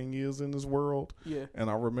everything is in this world. Yeah. And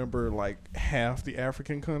I remember like half the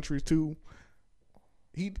African countries too.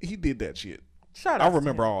 He did that shit. I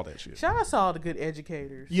remember all that shit. Shout out to all the good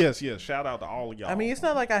educators. Yes. Shout out to all of y'all. I mean, it's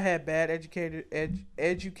not like I had bad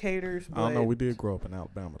educators. But I don't know. We did grow up in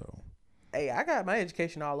Alabama, though. Hey, I got my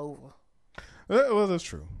education all over. Well, that's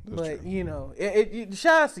true. That's true. You know,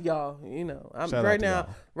 shout out to y'all. You know, right now.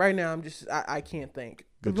 I'm just I can't think.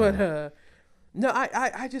 Good but job. no,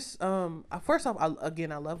 I just first off, I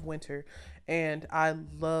love winter, and I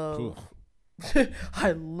love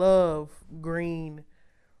I love greenery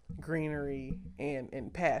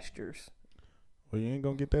and pastures. Well, you ain't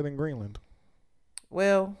gonna get that in Greenland.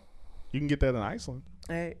 Well, You can get that in Iceland.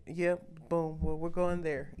 hey, yeah, boom. Well, we're going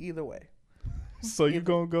there either way. So you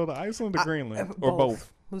gonna go to Iceland or Greenland or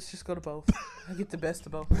both? Let's just go to both. I get the best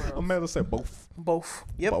of both worlds. I'm mad to say both. Both.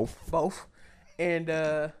 Yep. Both. Both.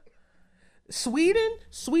 And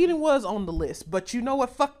Sweden was on the list, but you know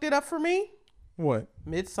what fucked it up for me? What?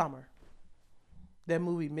 Midsummer. That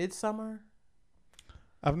movie Midsummer.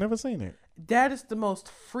 I've never seen it. That is the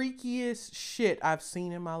most freakiest shit I've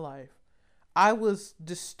seen in my life. I was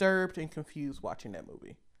disturbed and confused watching that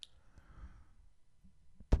movie.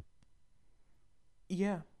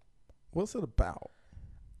 Yeah. What's it about?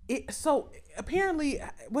 So apparently,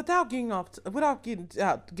 without getting too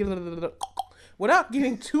without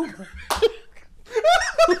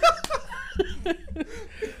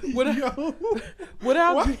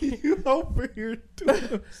Why you over here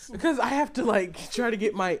doing because I have to like try to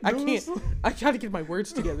get my I try to get my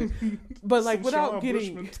words together, but like without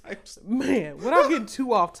getting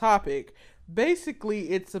too off topic. Basically,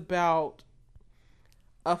 it's about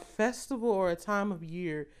a festival or a time of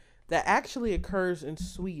year that actually occurs in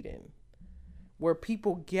Sweden, where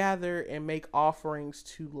people gather and make offerings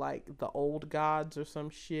to like the old gods or some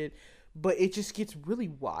shit. But it just gets really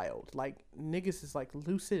wild. Like niggas is like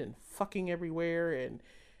lucid and fucking everywhere, and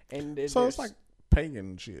so it's like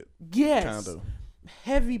pagan shit. Yes, kind of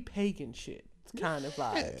heavy pagan shit kind of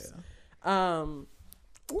vibes. Yeah.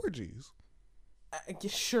 Orgies.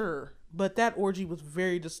 Sure, but that orgy was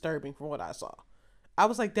very disturbing from what I saw. I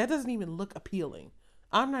was like, that doesn't even look appealing.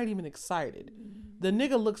 I'm not even excited. The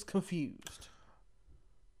nigga looks confused.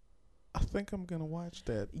 I think I'm gonna watch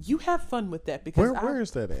that. You have fun with that because where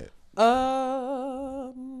is that at?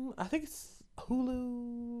 I think it's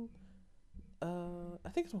Hulu. I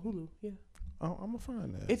think it's on Hulu. Yeah. Oh, I'm gonna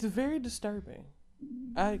find that. It's very disturbing.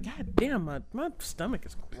 God damn, my stomach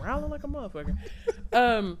is growling like a motherfucker.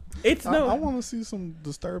 I want to see some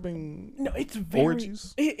disturbing. No, it's very.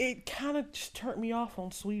 Orgies. It kind of just turned me off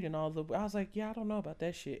on Sweden. I was like, yeah, I don't know about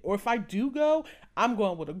that shit. Or if I do go, I'm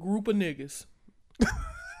going with a group of niggas.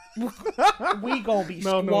 We gonna be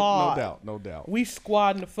squad. No doubt. We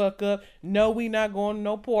squadding the fuck up. No, we not going to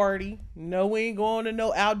no party. No, we ain't going to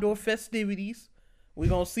no outdoor festivities. We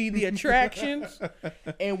gonna see the attractions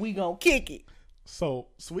and we gonna kick it. So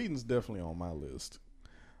Sweden's definitely on my list.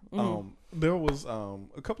 There was a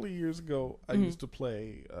couple of years ago I used to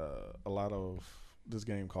play a lot of this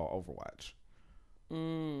game called Overwatch.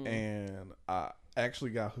 And I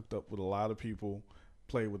actually got hooked up with a lot of people,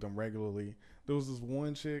 played with them regularly. There was this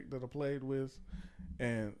one chick that I played with,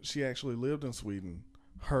 and she actually lived in Sweden.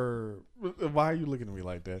 Why are you looking at me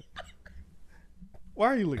like that? Why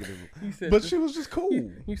are you looking at me? But she was just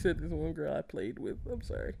cool. You said this one girl I played with. I'm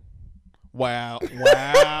sorry. Wow.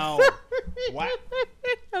 What?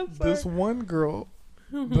 This one girl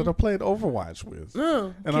that I played Overwatch with.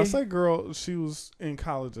 Okay. And I say girl, she was in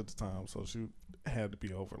college at the time, so she had to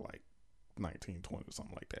be over like 19, 20 or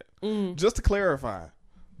something like that. Just to clarify.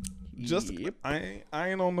 I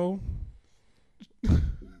ain't on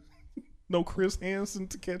no Chris Hansen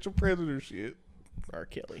To Catch a Predator shit. R.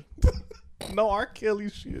 Kelly. No R. Kelly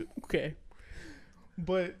shit. Okay.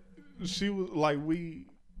 But she was like we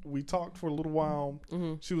talked for a little while.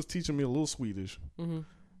 She was teaching me a little Swedish.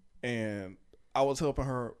 And I was helping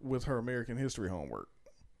her with her American history homework.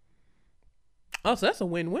 Oh, so that's a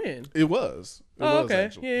win-win. It was. Okay.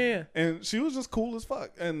 Actually. Yeah. And she was just cool as fuck.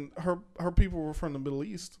 And her people were from the Middle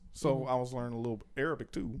East, so I was learning a little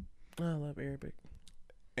Arabic too. I love Arabic.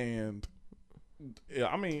 And yeah,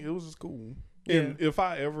 I mean, it was just cool. Yeah. And if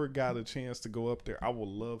I ever got a chance to go up there, I would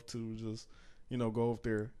love to just, go up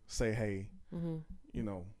there, say hey,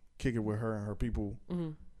 kick it with her and her people,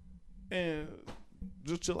 and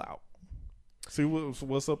just chill out. See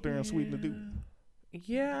what's up there in Sweden to do.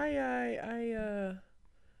 Yeah,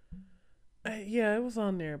 yeah, it was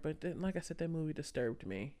on there, but then, like I said, that movie disturbed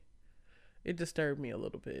me. It disturbed me a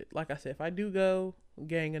little bit. Like I said, if I do go,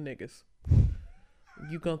 gang of niggas.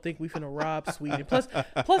 You gonna think we finna rob Sweden? Plus,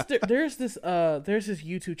 there's this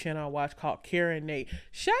YouTube channel I watch called Karen Nate.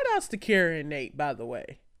 Shout outs to Karen Nate, by the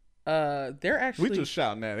way. They're actually we just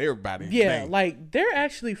shouting at everybody. Yeah, like they're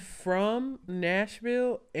actually from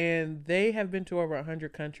Nashville, and they have been to over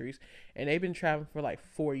 100 countries, and they've been traveling for like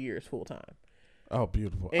 4 years full time. Oh,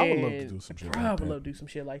 beautiful! I would love to do some shit. I would love to do some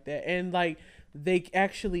shit like that, and like they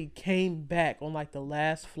actually came back on like the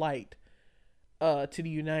last flight to the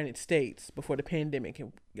United States before the pandemic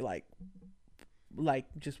like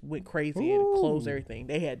just went crazy and closed Ooh. everything.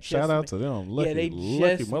 They had Shout just out to them. Lucky, they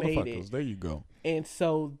lucky just made motherfuckers. it. There you go. And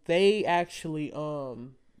so they actually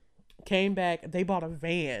came back. They bought a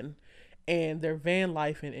van, and their van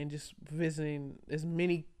life and just visiting as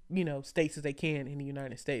many states as they can in the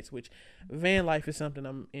United States. Which van life is something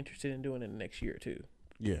I'm interested in doing in the next year or two.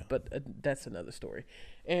 Yeah. But that's another story.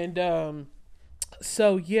 And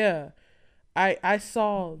so yeah, I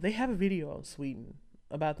saw they have a video on Sweden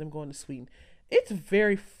about them going to Sweden. It's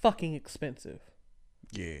very fucking expensive.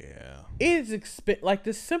 Yeah. It is like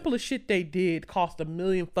the simplest shit they did cost $1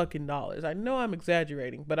 million fucking dollars. I know I'm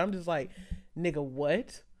exaggerating, but I'm just like, nigga,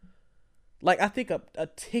 what? Like I think a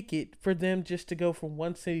ticket for them just to go from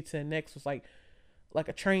one city to the next was like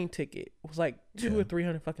a train ticket. It was like $200 or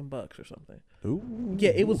 $300 fucking bucks or something. Ooh.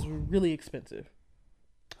 Yeah, it was really expensive.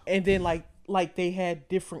 And then like they had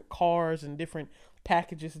different cars and different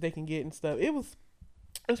packages that they can get and stuff. It was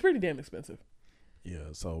pretty damn expensive.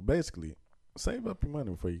 Yeah. So basically, save up your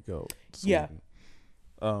money before you go to Yeah.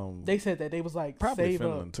 Sweden. They said that they was like Probably save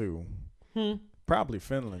Finland up. too. Hmm. Probably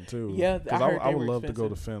Finland too. Yeah, because I heard I they would were love to go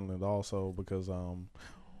to expensive. Finland also because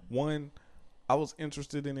one, I was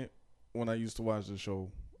interested in it when I used to watch the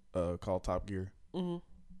show called Top Gear. Mm-hmm.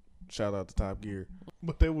 Shout out to Top Gear.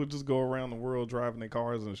 But they would just go around the world driving their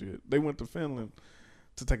cars and shit. They went to Finland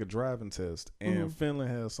to take a driving test, and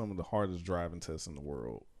Finland has some of the hardest driving tests in the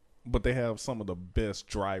world. But they have some of the best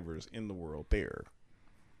drivers in the world there.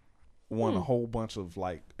 Won a whole bunch of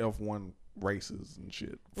like F1 races and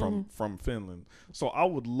shit from Finland. So I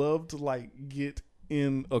would love to like get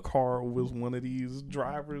in a car with one of these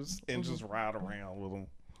drivers and just ride around with them.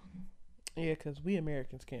 Yeah, because we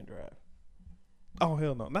Americans can't drive. Oh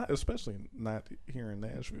hell no! Not especially not here in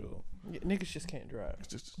Nashville. Yeah, niggas just can't drive. It's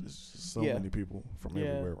just so many people from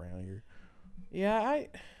everywhere around here. Yeah,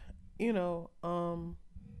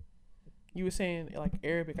 you were saying like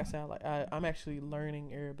Arabic. I sound like I'm actually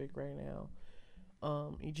learning Arabic right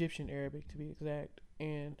now, Egyptian Arabic to be exact,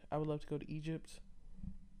 and I would love to go to Egypt.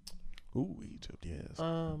 Ooh, Egypt, yes.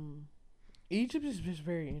 Egypt is just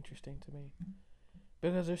very interesting to me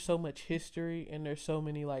because there's so much history and there's so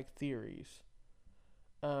many like theories.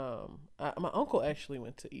 My uncle actually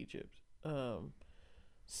went to Egypt,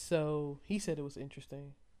 so he said it was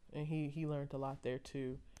interesting, and he learned a lot there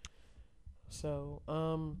too. So,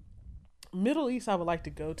 Middle East I would like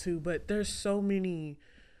to go to, but there's so many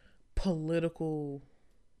political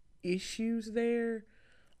issues there.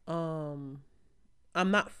 I'm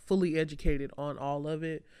not fully educated on all of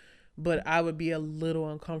it, but I would be a little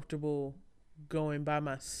uncomfortable going by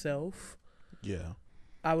myself. Yeah.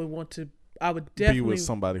 I would definitely be with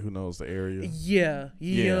somebody who knows the area. Yeah,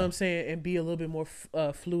 you know what I'm saying, and be a little bit more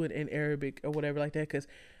fluid in Arabic or whatever like that. Because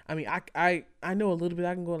I mean, I know a little bit.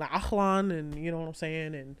 I can go like ahlan and you know what I'm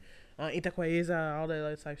saying, and ita kweza, all that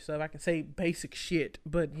other type of stuff. I can say basic shit,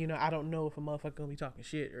 but I don't know if a motherfucker gonna be talking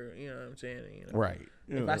shit or you know what I'm saying. Right.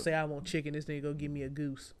 If I say I want chicken, this nigga go give me a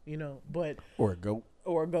goose. But or a goat.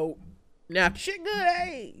 Or a goat. Now if shit good,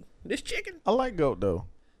 hey, this chicken. I like goat though.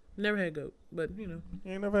 Never had goat, but You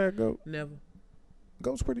ain't never had goat? Never.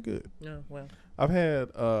 Goat's pretty good. No, well. I've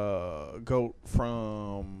had goat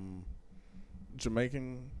from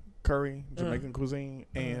Jamaican curry, Jamaican cuisine,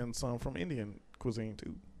 and some from Indian cuisine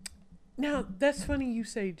too. Now, that's funny you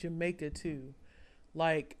say Jamaica too.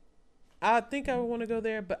 Like, I think I would want to go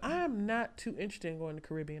there, but I'm not too interested in going to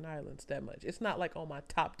Caribbean islands that much. It's not like on my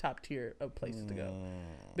top tier of places to go.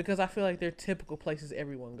 Because I feel like they're typical places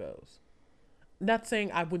everyone goes. Not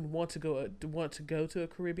saying I wouldn't want to go to a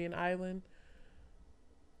Caribbean island,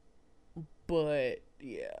 but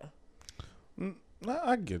yeah.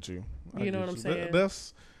 I get you. You know what I'm saying?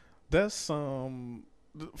 That's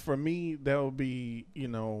for me that would be,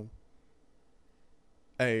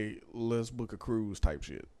 a let's book a cruise type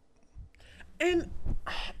shit. And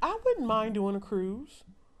I wouldn't mind doing a cruise.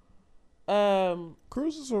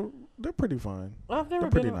 Cruises they're pretty fine. They're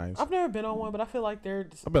pretty nice. I've never been on one, but I feel like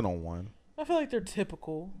I've been on one. I feel like they're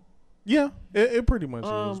typical. Yeah, it pretty much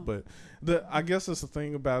is. But I guess that's the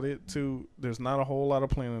thing about it too. There's not a whole lot of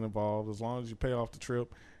planning involved. As long as you pay off the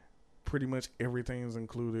trip, pretty much everything's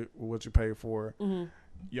included with what you pay for. Mm-hmm.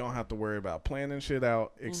 You don't have to worry about planning shit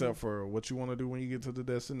out except for what you want to do when you get to the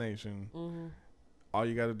destination. Mm-hmm. All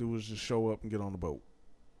you got to do is just show up and get on the boat.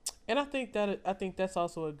 And I think that's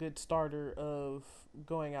also a good starter of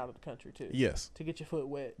going out of the country too. Yes. To get your foot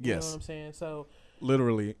wet. Yes. You know what I'm saying? So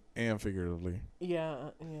literally and figuratively.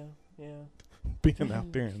 Yeah. Being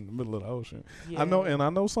out there in the middle of the ocean. Yeah. I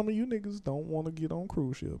know some of you niggas don't want to get on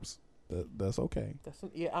cruise ships. That's okay.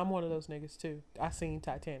 I'm one of those niggas too. I seen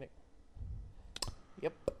Titanic.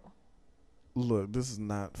 Yep. Look, this is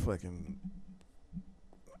not fucking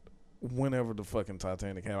whenever the fucking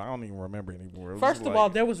Titanic happened. I don't even remember anymore. First of all,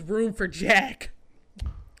 there was room for Jack.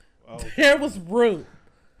 Oh. There was room.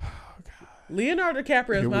 Leonardo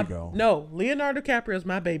DiCaprio is Here my we go. no. Leonardo DiCaprio is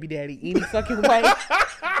my baby daddy. Any fucking way.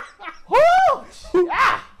 Woo!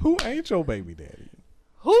 Who ain't your baby daddy?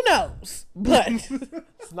 Who knows? But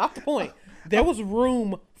it's not the point. There was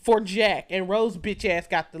room for Jack, and Rose bitch ass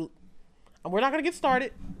got the. And we're not gonna get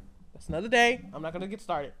started. That's another day. I'm not gonna get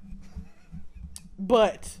started.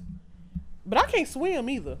 But I can't swim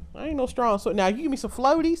either. I ain't no strong swimmer. Now you give me some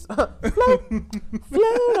floaties.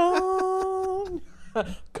 Float on.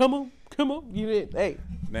 Come on. You did. Hey.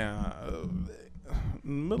 Now,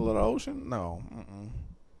 middle of the ocean? No,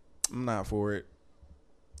 I'm not for it.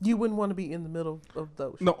 You wouldn't want to be in the middle of the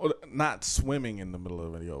ocean. No, not swimming in the middle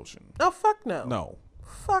of the ocean. Oh, fuck no. No.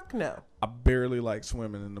 Fuck no. I barely like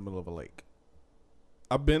swimming in the middle of a lake.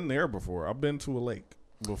 I've been there before. I've been to a lake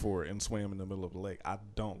before and swam in the middle of the lake. I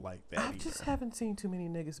don't like that I just haven't seen too many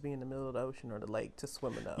niggas be in the middle of the ocean or the lake to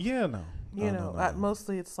swim enough. Yeah, no. No.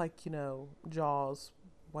 Mostly it's like, Jaws,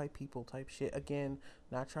 white people type shit. Again,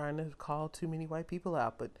 not trying to call too many white people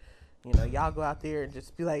out, but y'all go out there and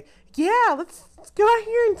just be like, yeah, let's go out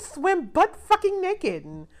here and swim butt fucking naked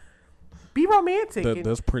and be romantic.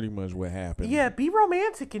 That's pretty much what happened. Yeah, be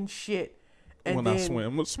romantic and shit. And when then, I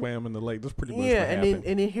swam in the lake, that's pretty much what and happened.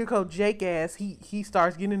 then here go Jake ass. He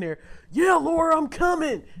starts getting in there. Yeah, Laura, I'm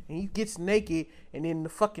coming. And he gets naked, and then the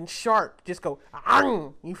fucking shark just go,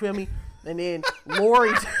 Ang! You feel me? And then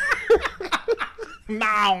Lori,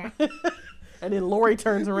 No. and then Lori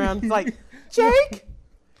turns around and is like, Jake,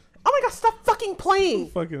 oh my god, stop fucking playing.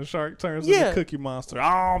 Fucking shark turns into Cookie Monster.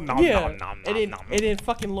 Oh no, no. And then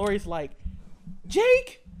fucking Lori's like,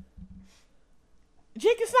 Jake,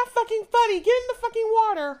 it's not fucking funny. Get in the fucking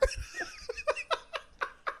water.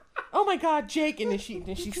 Oh my god, Jake. And then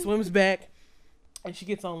she swims back and she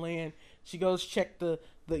gets on land. She goes check the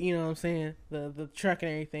you know what I'm saying, the truck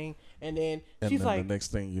and everything. And then she's then like, the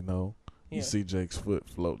next thing you know, you see Jake's foot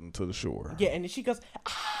floating to the shore. yeah, and then she goes,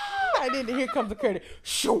 ah, and then here comes the credit.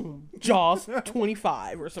 Shoom, Jaws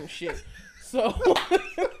 25 or some shit. So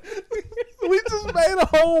we just made a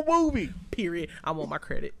whole movie. Period. I want my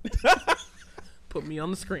credit. Put me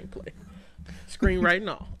on the screenplay. Screenwriting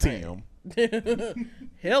all. Tim.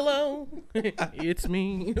 Hello. It's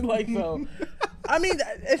me. Like, so. I mean,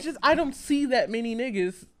 it's just, I don't see that many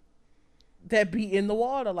niggas that be in the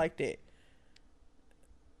water like that.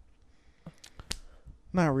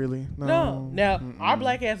 Not really. No. Now, our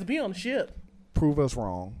black ass be on the ship. Prove us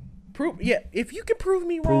wrong. If you can prove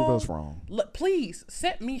me wrong. Prove us wrong. Please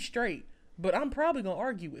set me straight. But I'm probably going to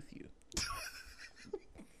argue with you.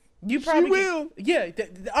 You probably will. Yeah,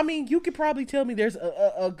 I mean, you could probably tell me there's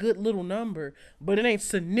a good little number, but it ain't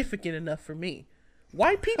significant enough for me.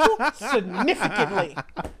 White people, significantly.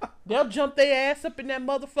 They'll jump their ass up in that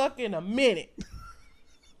motherfucker in a minute.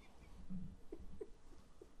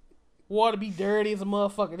 Water be dirty as a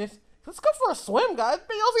motherfucker. Let's go for a swim, guys.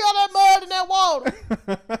 You see all that mud in that water?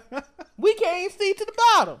 We can't even see to the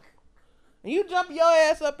bottom. And you jump your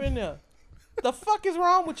ass up in there. The fuck is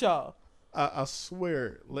wrong with y'all? I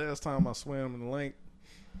swear, last time I swam in the lake,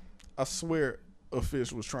 I swear a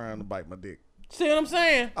fish was trying to bite my dick. See what I'm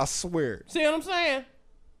saying? I swear. See what I'm saying?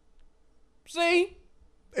 See?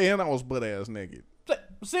 And I was butt ass naked.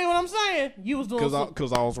 See what I'm saying? You was doing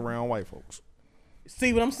because I was around white folks.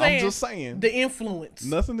 See what I'm saying? I'm just saying. The influence.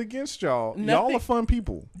 Nothing against y'all. Y'all are fun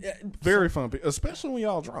people. Very fun people, especially when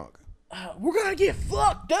y'all drunk. We're gonna get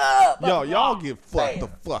fucked up. Y'all get fucked the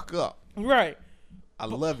fuck up. Right. I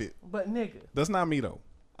love it. But nigga. That's not me though.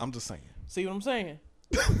 I'm just saying. See what I'm saying?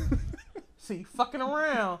 See, fucking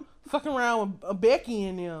around with Becky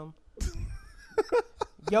and them.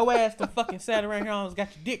 Yo ass done fucking sat around here and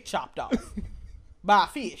got your dick chopped off by a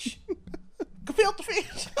fish. Gefilte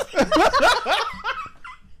fish.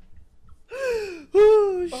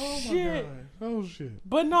 Oh shit. Oh shit.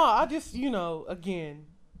 But no, I just, again,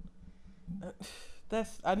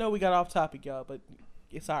 I know we got off topic, y'all, but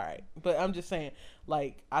it's all right. But I'm just saying,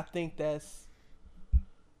 like, I think that's,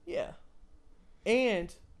 yeah.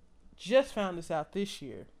 And just found this out this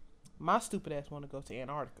year. My stupid ass want to go to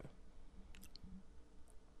Antarctica.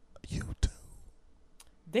 You too.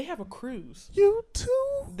 They have a cruise. You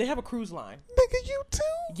too. They have a cruise line. Nigga, you too.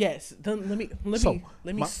 Yes. Then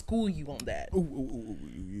let me school you on that.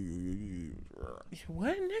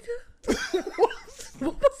 What, nigga?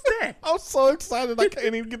 What was that? I'm so excited I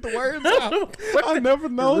can't even get the words out. I never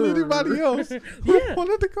known anybody else who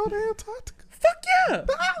wanted to go to Antarctica. Fuck yeah.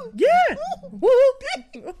 Yeah.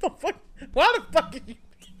 What the fuck? Why the fuck is you?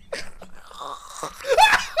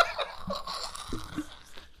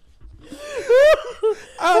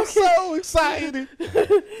 I'm so excited.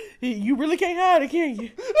 You really can't hide it, can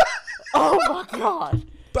you? Oh my god.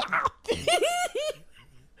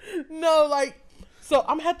 No, like, so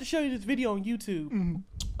I'm gonna have to show you this video on YouTube.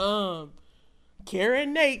 Kara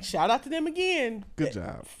and Nate, shout out to them again. Good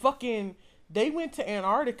job. They went to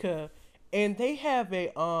Antarctica, and they have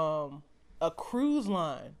a cruise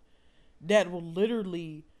line that will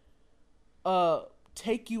literally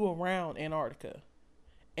take you around Antarctica,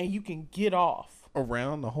 and you can get off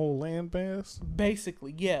Around the whole landmass?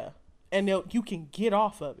 basically, yeah, and you can get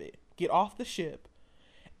off of it, get off the ship,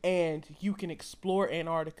 and you can explore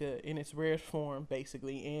Antarctica in its rarest form,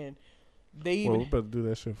 basically. And they Well, even we better do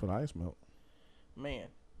that shit for the ice melt. man,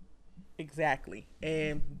 exactly,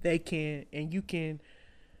 and they can, and you can,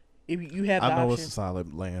 if you have the I know option, it's a solid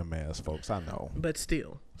landmass, folks. I know. but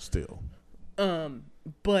still. Still.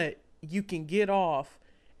 But you can get off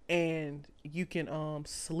and you can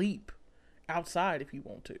sleep outside if you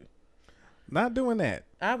want to. Not doing that.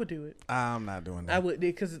 I would do it. I'm not doing that. I would,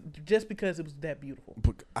 because it was that beautiful.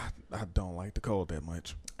 But I don't like the cold that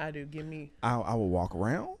much. I do. Give me. I will walk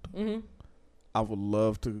around. Mm-hmm. I would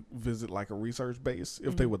love to visit like a research base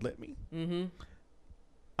if they would let me. Mm-hmm.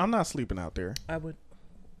 I'm not sleeping out there. I would.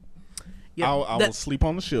 Yeah, I will sleep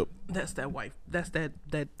on the ship. That's that white. That's that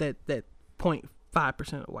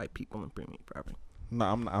 0.5% of white people in premium property. No,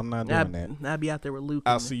 I'm not doing that. I'd be out there with Luke.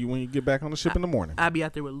 I'll see you when you get back on the ship in the morning. I'd be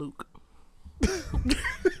out there with Luke.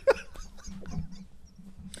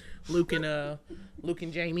 Luke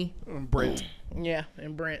and Jamie. Brent. Yeah,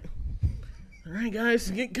 and Brent. All right, guys,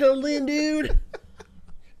 get cuddled in, dude.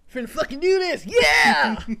 Finna fucking do this.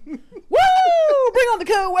 Yeah! Woo! Bring on the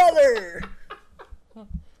cold weather.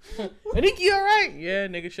 I think you all right? Yeah,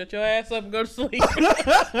 nigga, shut your ass up and go to sleep.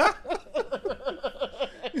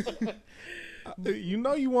 You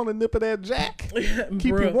know you want to nip of that Jack.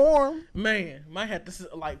 Keep Bruh. you warm. Man, might have to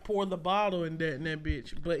like pour the bottle in that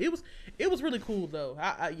bitch. But it was really cool though.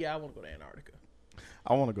 I want to go to Antarctica.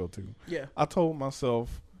 I want to go too. Yeah. I told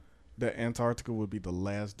myself that Antarctica would be the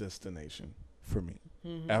last destination for me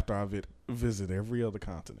after I visit every other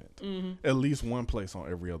continent. At least one place on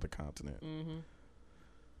every other continent.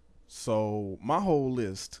 So my whole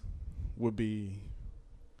list would be,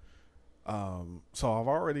 so I've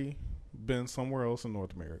already been somewhere else in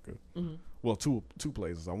North America. Well, two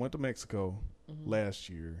places. I went to Mexico last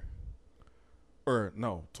year, or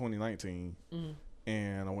no, 2019,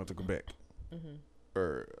 and I went to Quebec,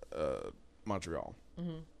 or Montreal.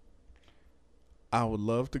 I would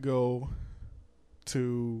love to go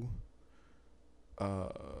to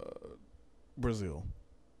Brazil.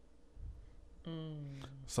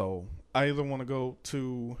 So I either want to go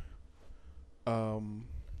to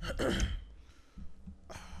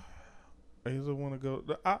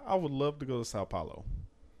I would love to go to Sao Paulo.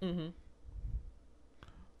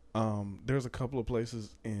 There's a couple of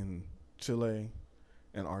places in Chile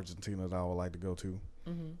and Argentina that I would like to go to,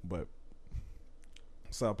 but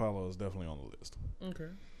Sao Paulo is definitely on the list. Okay.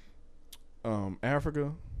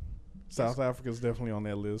 Africa, South Africa is definitely on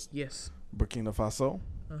that list. Yes. Burkina Faso.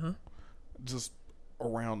 Just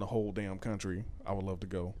around the whole damn country, I would love to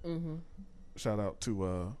go. Shout out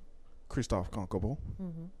to Christophe Concobo,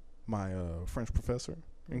 my French professor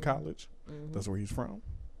in college. That's where he's from.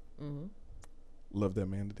 Love that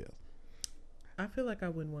man to death. I feel like I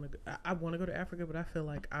wouldn't want to go. I want to go to Africa, but I feel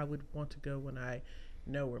like I would want to go when I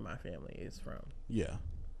know where my family is from. Yeah.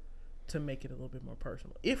 To make it a little bit more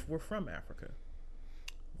personal. If we're from Africa.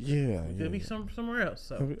 Yeah. It could be somewhere else.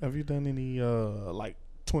 So have you done any like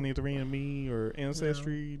 23andMe or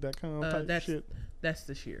Ancestry.com type shit? That's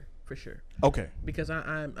this year for sure. Okay. Because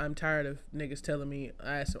I'm tired of niggas telling me.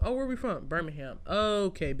 I asked them, where are we from? Birmingham.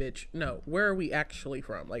 Okay, bitch. No, where are we actually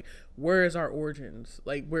from? Like, where is our origins?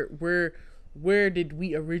 Like, where did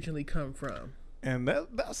we originally come from? And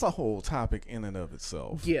that's a whole topic in and of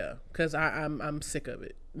itself. Yeah, because I'm sick of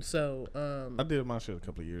it. So I did my shit a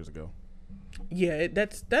couple of years ago. Yeah,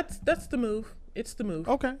 that's the move. It's the move.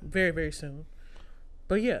 Okay. Very, very soon.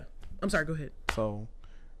 But yeah, I'm sorry. Go ahead. So,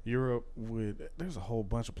 Europe there's a whole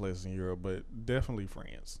bunch of places in Europe, but definitely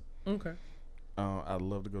France. Okay. I'd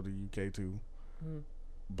love to go to the UK too,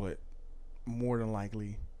 but more than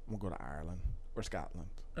likely I'm gonna go to Ireland or Scotland.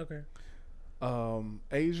 Okay.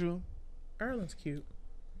 Asia. Ireland's cute.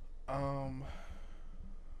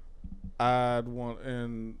 I'd want,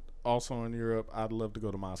 and also in Europe, I'd love to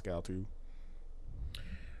go to Moscow too.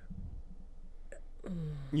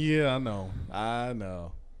 Yeah, I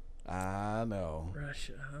know.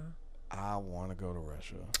 Russia, huh? I want to go to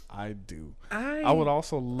Russia. I do. I would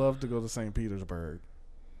also love to go to St. Petersburg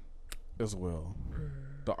as well.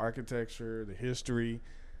 The architecture, the history.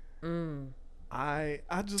 I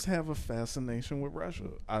just have a fascination with Russia.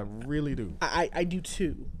 I really do. I do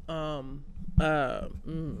too.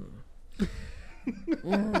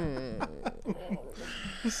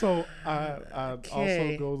 So I Okay.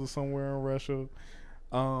 also go to somewhere in Russia.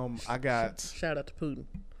 I got Shout out to Putin.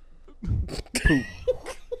 poop.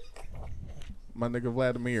 My nigga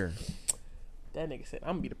Vladimir. That nigga said,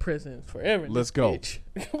 "I'm gonna be the president forever." in Let's this go. bitch."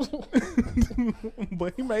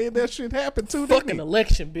 But he made that shit happen too, didn't Fucking he?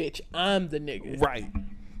 election, bitch. I'm the nigga. Right.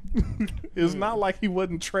 It's not like he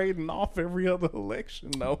wasn't trading off every other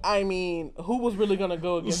election, though. I mean, who was really gonna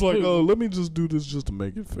go against It's like, Putin? oh, let me just do this just to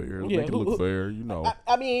make it fair, Yeah, make it look fair, you know.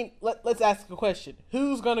 I mean, let's ask a question.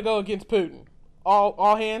 Who's gonna go against Putin?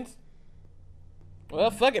 All hands? Well,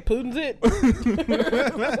 fuck it. Putin's it.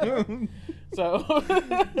 So,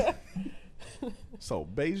 So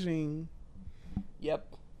Beijing,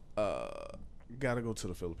 yep. gotta go to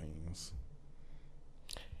the Philippines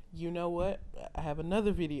You know what? I have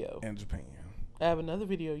another video. and Japan. I have another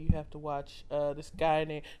video you have to watch. This guy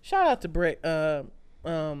named, shout out to Brett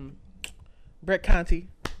Conti.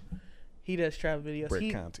 He does travel videos.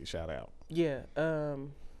 Brett Conti, shout out. Yeah.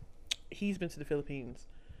 He's been to the Philippines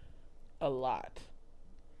a lot.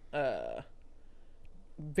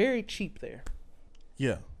 Very cheap there.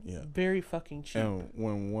 Yeah, yeah. Very fucking cheap. And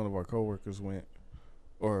when one of our coworkers went,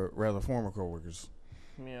 or rather former coworkers,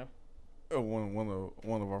 Yeah.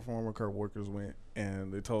 one of our former coworkers went,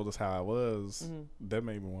 and they told us how it was. Mhm. That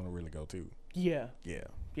made me want to really go too. Yeah. Yeah,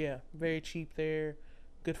 Yeah. Very cheap there.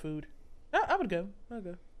 Good food. I would go. I'd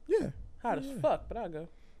go. yeah. Hot as Yeah. fuck, but I'll go.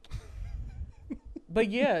 But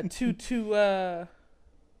yeah, to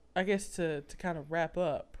I guess to kind of wrap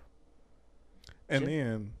up. And Sure.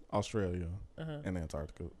 then Australia Uh-huh. and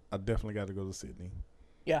Antarctica. I definitely got to go to Sydney.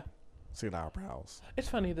 Yeah. See the Opera House. It's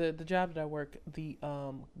funny, the job that I work, the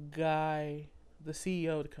guy, the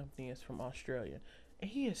CEO of the company is from Australia.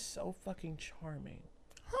 And he is so fucking charming.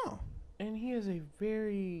 Huh. And he is a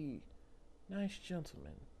very nice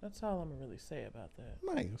gentleman. That's all I'm gonna really say about that.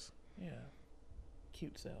 Nice. Yeah.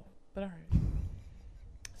 Cute self. But alright.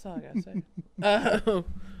 That's all I gotta say.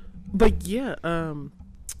 But yeah,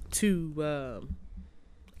 to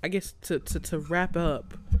I guess to wrap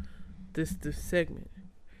up this segment,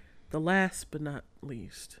 the last but not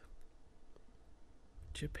least,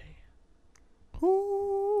 Japan.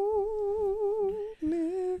 Ooh,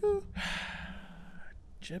 nigga.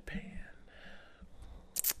 Japan.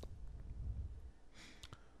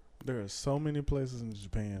 There are so many places in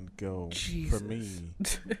Japan to go Jesus. for me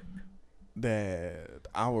that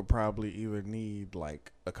I would probably either need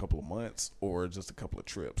like a couple of months or just a couple of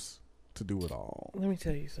trips to do it all. Let me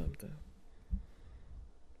tell you something.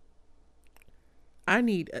 I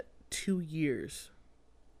need 2 years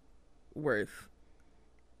worth.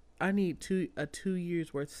 I need a 2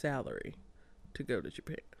 years worth salary to go to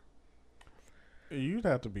Japan. You'd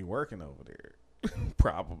have to be working over there,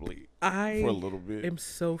 probably for a little bit. I'm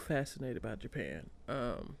so fascinated about Japan.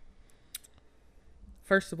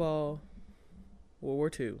 First of all, World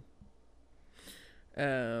War II.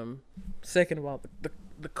 Second of all,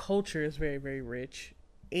 the culture is very, very rich,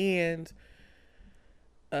 and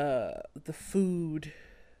the food.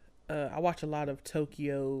 I watch a lot of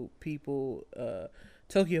Tokyo people,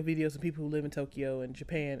 Tokyo videos of people who live in Tokyo and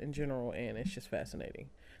Japan in general, and it's just fascinating.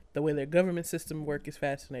 The way their government system work is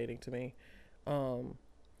fascinating to me.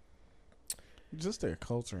 Just their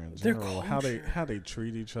culture in Their general, culture. how they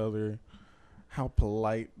treat each other, how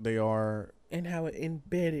polite they are, And how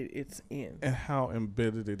embedded it's in. and how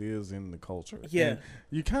embedded it is in the culture. Yeah.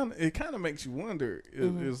 And it kind of makes you wonder: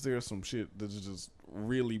 is there some shit that's just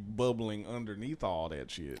really bubbling underneath all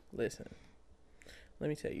that shit? Listen, let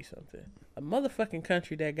me tell you something. A motherfucking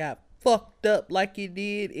country that got fucked up like it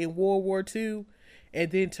did in World War II and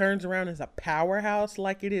then turns around as a powerhouse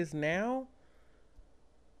like it is now.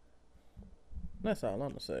 That's all I'm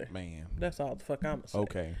going to say. Man, That's all the fuck I'm going to say.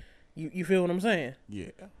 okay, You feel what I'm saying?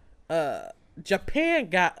 yeah. Japan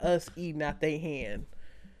got us eating out their hand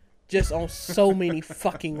just on so many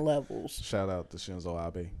fucking levels. Shout out to Shinzo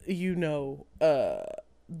Abe, You know, the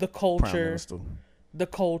Prime culture, Minister. the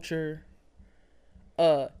culture,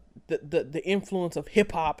 the influence of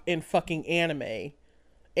hip hop and fucking anime.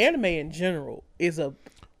 Anime in general is a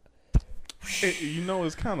You know,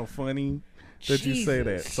 it's kind of funny that you say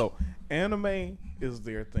that. Jesus. So, anime is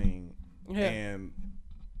their thing, Yeah. and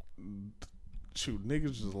shoot,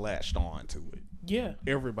 niggas just latched on to it. yeah,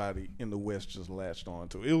 Everybody in the West just latched on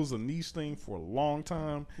to it. It was a niche thing for a long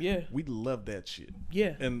time. yeah, We love that shit.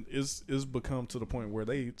 yeah, And it's become to the point where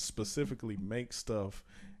they specifically make stuff,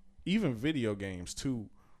 even video games too,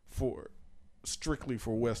 for strictly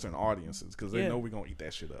for Western audiences because they Yeah. know we're gonna eat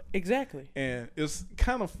that shit up. Exactly. And it's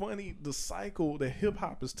kind of funny the cycle that hip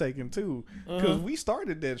hop is taking too, because we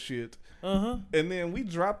started that shit, and then we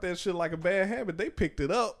dropped that shit like a bad habit. They picked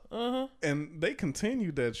it up, and they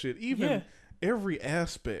continued that shit. Even every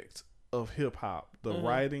aspect of hip hop, the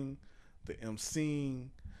writing, the MCing,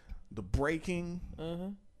 the breaking,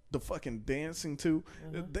 the fucking dancing too.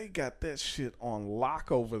 They got that shit on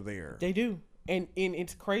lock over there. They do, and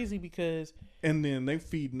it's crazy because. And then they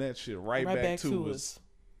feeding that shit right back to us.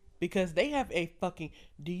 Because they have a fucking...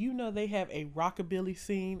 Do you know they have a rockabilly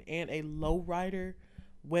scene and a lowrider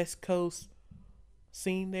West Coast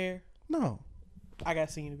scene there? No. I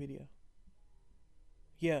got seen the video.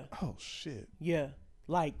 Yeah. Oh, shit. Yeah.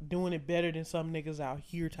 Like, doing it better than some niggas out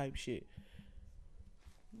here type shit.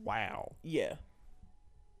 Wow. Yeah.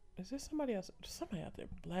 Is there somebody else? There's somebody out there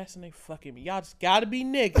blasting they fucking me. Y'all just gotta be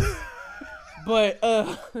niggas. But,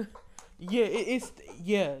 yeah, it's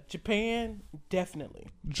Japan definitely.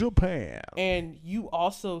 Japan. And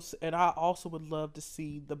I also would love to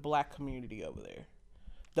see the black community over there.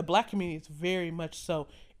 The black community is very much so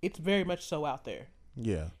out there.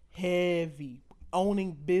 Yeah. Heavy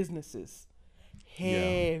owning businesses.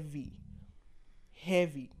 Heavy.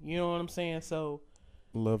 You know what I'm saying? So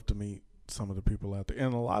love to meet some of the people out there,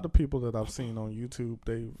 and a lot of people that I've seen on YouTube.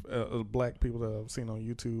 They've black people that I've seen on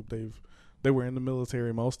YouTube. They were in the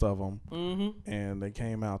military, most of them, and they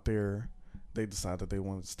came out there. They decided they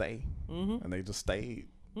wanted to stay, and they just stayed,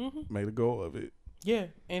 made a go of it. Yeah,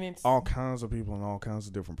 and it's all kinds of people in all kinds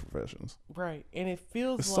of different professions. Right, and it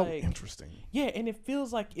feels it's like so interesting. Yeah, and it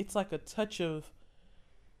feels like it's like a touch of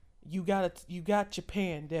you got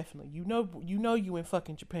Japan definitely. You know you in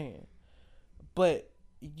fucking Japan, but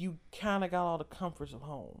you kind of got all the comforts of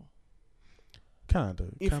home. Kinda.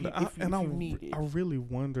 If you need it. I really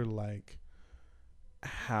wonder like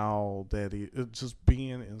how that is just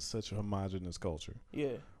being in such a homogenous culture.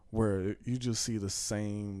 Yeah. Where you just see the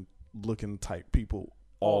same looking type people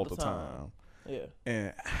all the time. Yeah.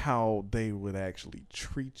 And how they would actually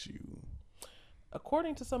treat you.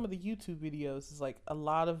 According to some of the YouTube videos, it's like a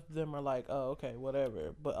lot of them are like, oh, okay,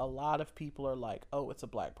 whatever. But a lot of people are like, oh, it's a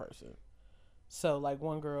black person. So like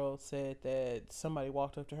one girl said that somebody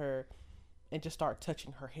walked up to her and just started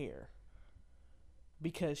touching her hair.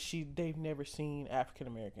 Because they've never seen African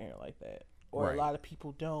American hair like that. Or right. A lot of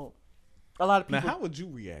people don't. A lot of people. Now, how would you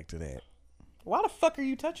react to that? Why the fuck are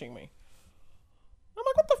you touching me? I'm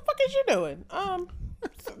like, what the fuck is you doing?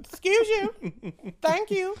 Excuse you. Thank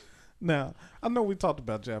you. Now, I know we talked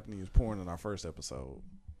about Japanese porn in our first episode.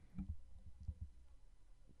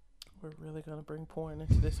 We're really gonna bring porn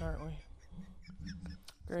into this, aren't we?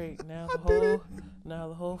 Great. Now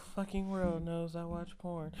the whole fucking world knows I watch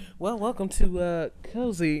porn. Well, welcome to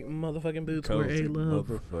Cozy Motherfucking Boots, where A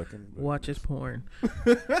Love watches porn.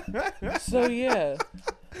 So yeah.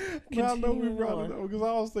 No, I know we brought it up because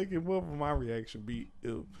I was thinking, what would my reaction be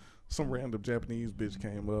if some random Japanese bitch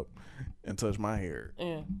came up and touched my hair?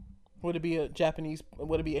 Yeah. Would it be a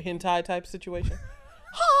hentai type situation?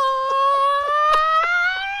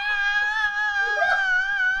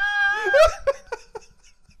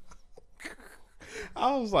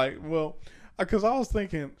 I was like, well, because I was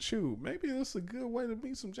thinking, shoot, maybe this is a good way to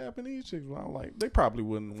meet some Japanese chicks. But I'm like, they probably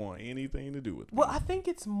wouldn't want anything to do with me. Well, I think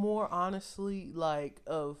it's more honestly like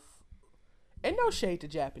and no shade to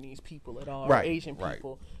Japanese people at all, right, or Asian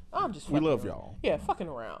people. Right. I'm just we love around. y'all. Yeah, fucking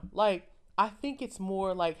around. Like, I think it's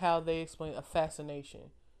more like how they explain a fascination.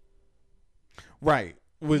 Right.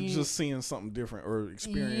 With just seeing something different or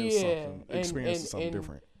experiencing something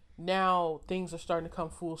different. Now things are starting to come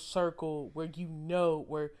full circle where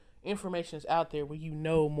where information is out there, where you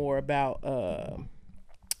know more about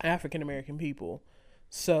African American people.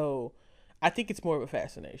 So I think it's more of a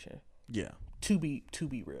fascination. Yeah. To be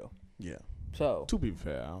real. Yeah. So to be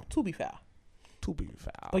fair.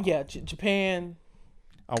 But yeah, Japan.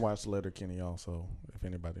 I watched Letterkenny also, if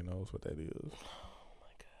anybody knows what that is. Oh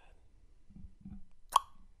my god.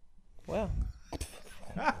 Well.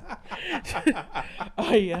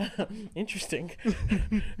 Oh yeah, interesting.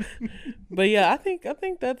 But yeah, I think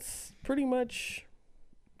that's pretty much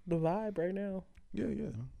the vibe right now.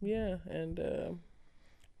 Yeah, and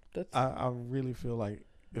that's. I really feel like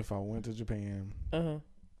if I went to Japan,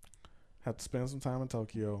 have to spend some time in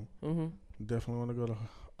Tokyo. Definitely want to go to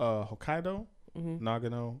Hokkaido,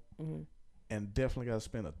 Nagano, and definitely got to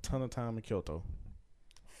spend a ton of time in Kyoto.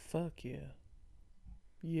 Fuck yeah.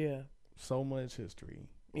 Yeah. So much history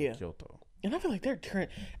in Kyoto. And I feel like I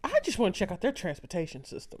just want to check out their transportation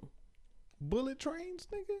system. Bullet trains,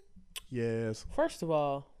 nigga? Yes. First of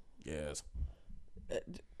all. Yes.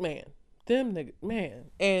 Man. Them niggas.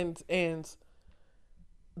 Man. And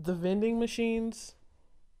The vending machines,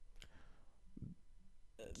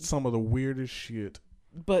 Some of the weirdest shit.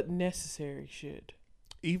 but necessary shit.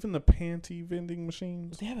 Even the panty vending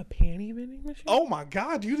machines. They have a panty vending machine? Oh my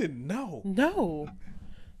God, you didn't know. No.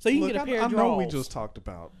 So you can Look, get a pair I of know drawers. we just talked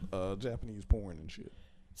about Japanese porn and shit.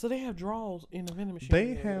 So they have drawers in the vending machine.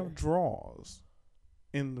 They have drawers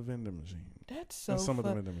in the vending machine. That's so In some of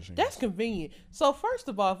the vending machines. That's convenient. So first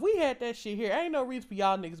of all, if we had that shit here, ain't no reason for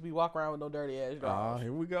y'all niggas to be walking around with no dirty ass drawers.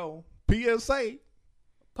 Here we go. PSA.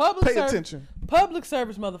 Public Pay service, attention. public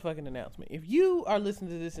service motherfucking announcement. If you are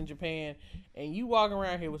listening to this in Japan and you walking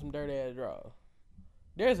around here with some dirty ass drawers,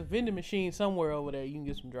 there's a vending machine somewhere over there you can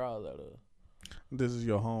get some drawers out of. This is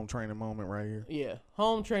your home training moment right here. Yeah.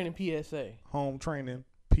 Home training PSA. Home training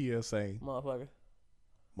PSA. Motherfucker.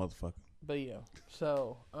 Motherfucker. But yeah.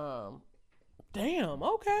 So, damn,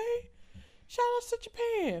 okay. Shout out to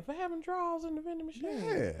Japan for having drawers in the vending machine.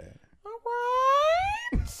 Yeah. All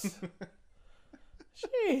right.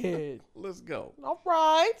 Shit. Let's go. All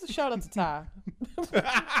right. Shout out to Ty.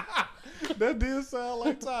 That did sound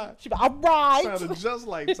like Ty. She be, all right. Sounded just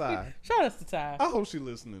like Ty. Shout out to Ty. I hope she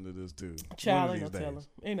listening to this too. Child, One ain't of no these telling. days.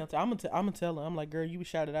 Ain't no telling. I'm gonna tell her. I'm like, girl, you was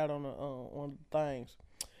shouted out on the things.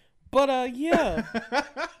 But yeah.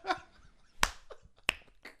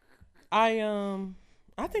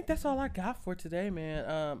 I think that's all I got for today,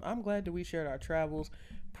 man. I'm glad that we shared our travels,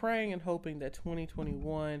 praying and hoping that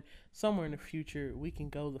 2021, somewhere in the future, we can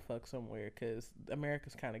go the fuck somewhere, because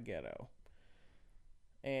America's kind of ghetto.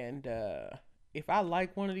 And if I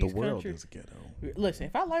like one of these The world countries, is ghetto. listen,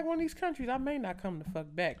 if I like one of these countries, I may not come the fuck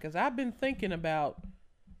back, because I've been thinking about.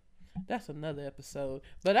 That's another episode,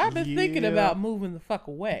 but I've been thinking Yeah. about moving the fuck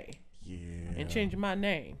away Yeah. and changing my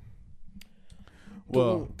name.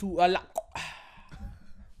 Well, to a lot.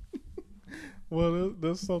 well,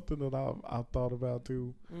 that's something that I've thought about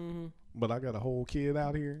too. Mm-hmm. But I got a whole kid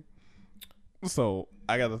out here, so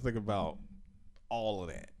I got to think about all of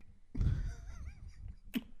that.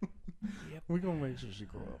 Yep. We're gonna make sure she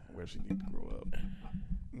grow up where she needs to grow up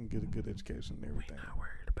and get a good education and everything. Not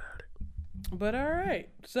worried about it. But all right,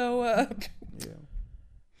 so Yeah.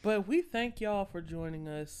 but we thank y'all for joining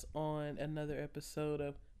us on another episode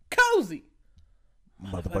of Cozy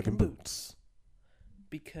Motherfucking boots.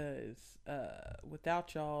 because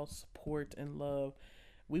without y'all's support and love,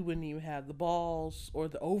 we wouldn't even have the balls or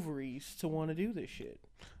the ovaries to want to do this shit.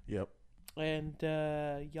 Yep. And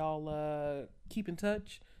y'all keep in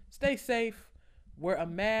touch, stay safe, wear a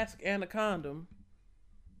mask and a condom,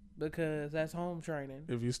 because that's home training.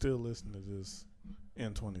 If you're still listening to this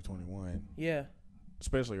in 2021, Yeah.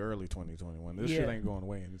 especially early 2021, this Yeah. shit ain't going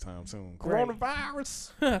away anytime soon. Right.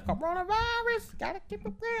 Coronavirus Coronavirus, gotta keep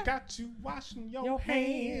it real. got you washing your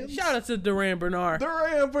hands. Shout out to Duran Bernard.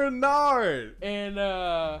 Duran Bernard. And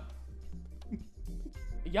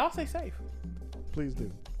y'all stay safe. Please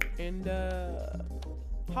do. And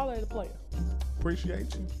holla at the player.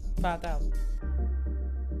 Appreciate you. 5,000.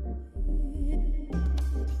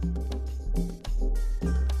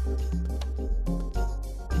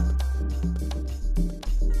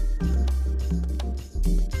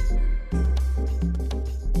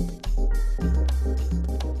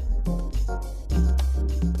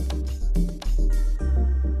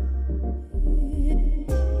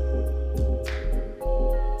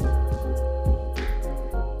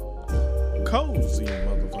 Cozy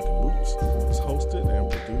Motherfucking Boots is hosted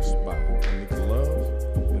and produced by Anika Love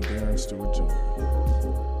and Darren Stewart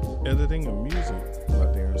Jr. Editing and music by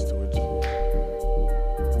Darren Stewart Jr.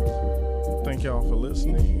 Thank y'all for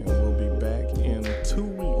listening, and we'll be back in 2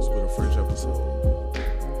 weeks with a fresh episode.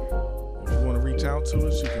 If you want to reach out to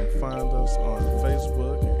us, you can find us on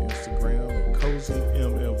Facebook and Instagram at Cozy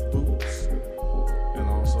MF Boots, and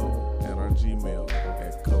also at our Gmail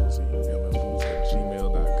at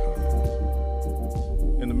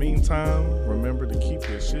cozymfboots@gmail.com. In the meantime, remember to keep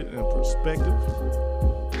your shit in perspective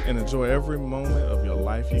and enjoy every moment of your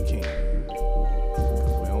life you can.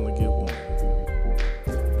 We only get one.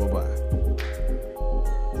 Bye-bye.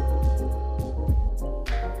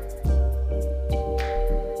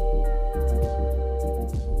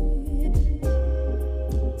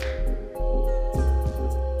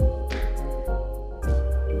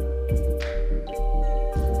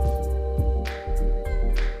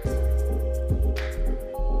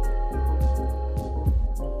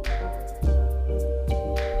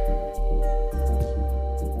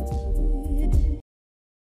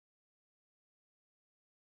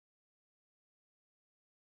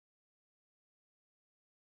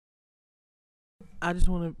 I just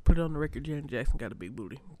want to put it on the record, Janet Jackson got a big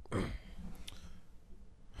booty.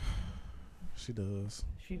 She does.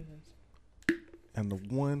 She does. And the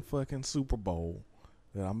one fucking Super Bowl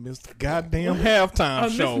that I missed the goddamn halftime I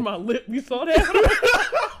show. missed my lip. You saw that?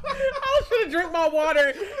 I was trying to drink my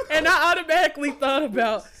water, and I automatically thought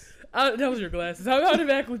about. That was your glasses. I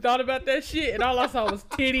automatically thought about that shit, and all I saw was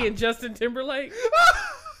Titty and Justin Timberlake.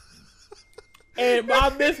 And I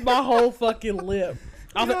missed my whole fucking lip.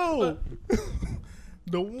 Yo,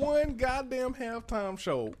 the one goddamn halftime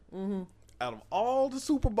show out of all the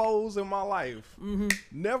Super Bowls in my life,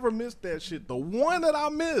 never missed that shit. The one that I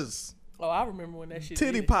missed, Oh, I remember when that shit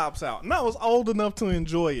Titty did. pops out, and I was old enough to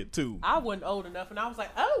enjoy it too. I wasn't old enough, and I was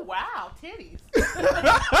like, "Oh wow, titties."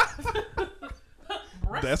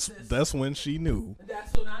 That's when she knew.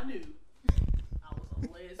 That's when I knew I was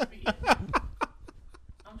a lesbian.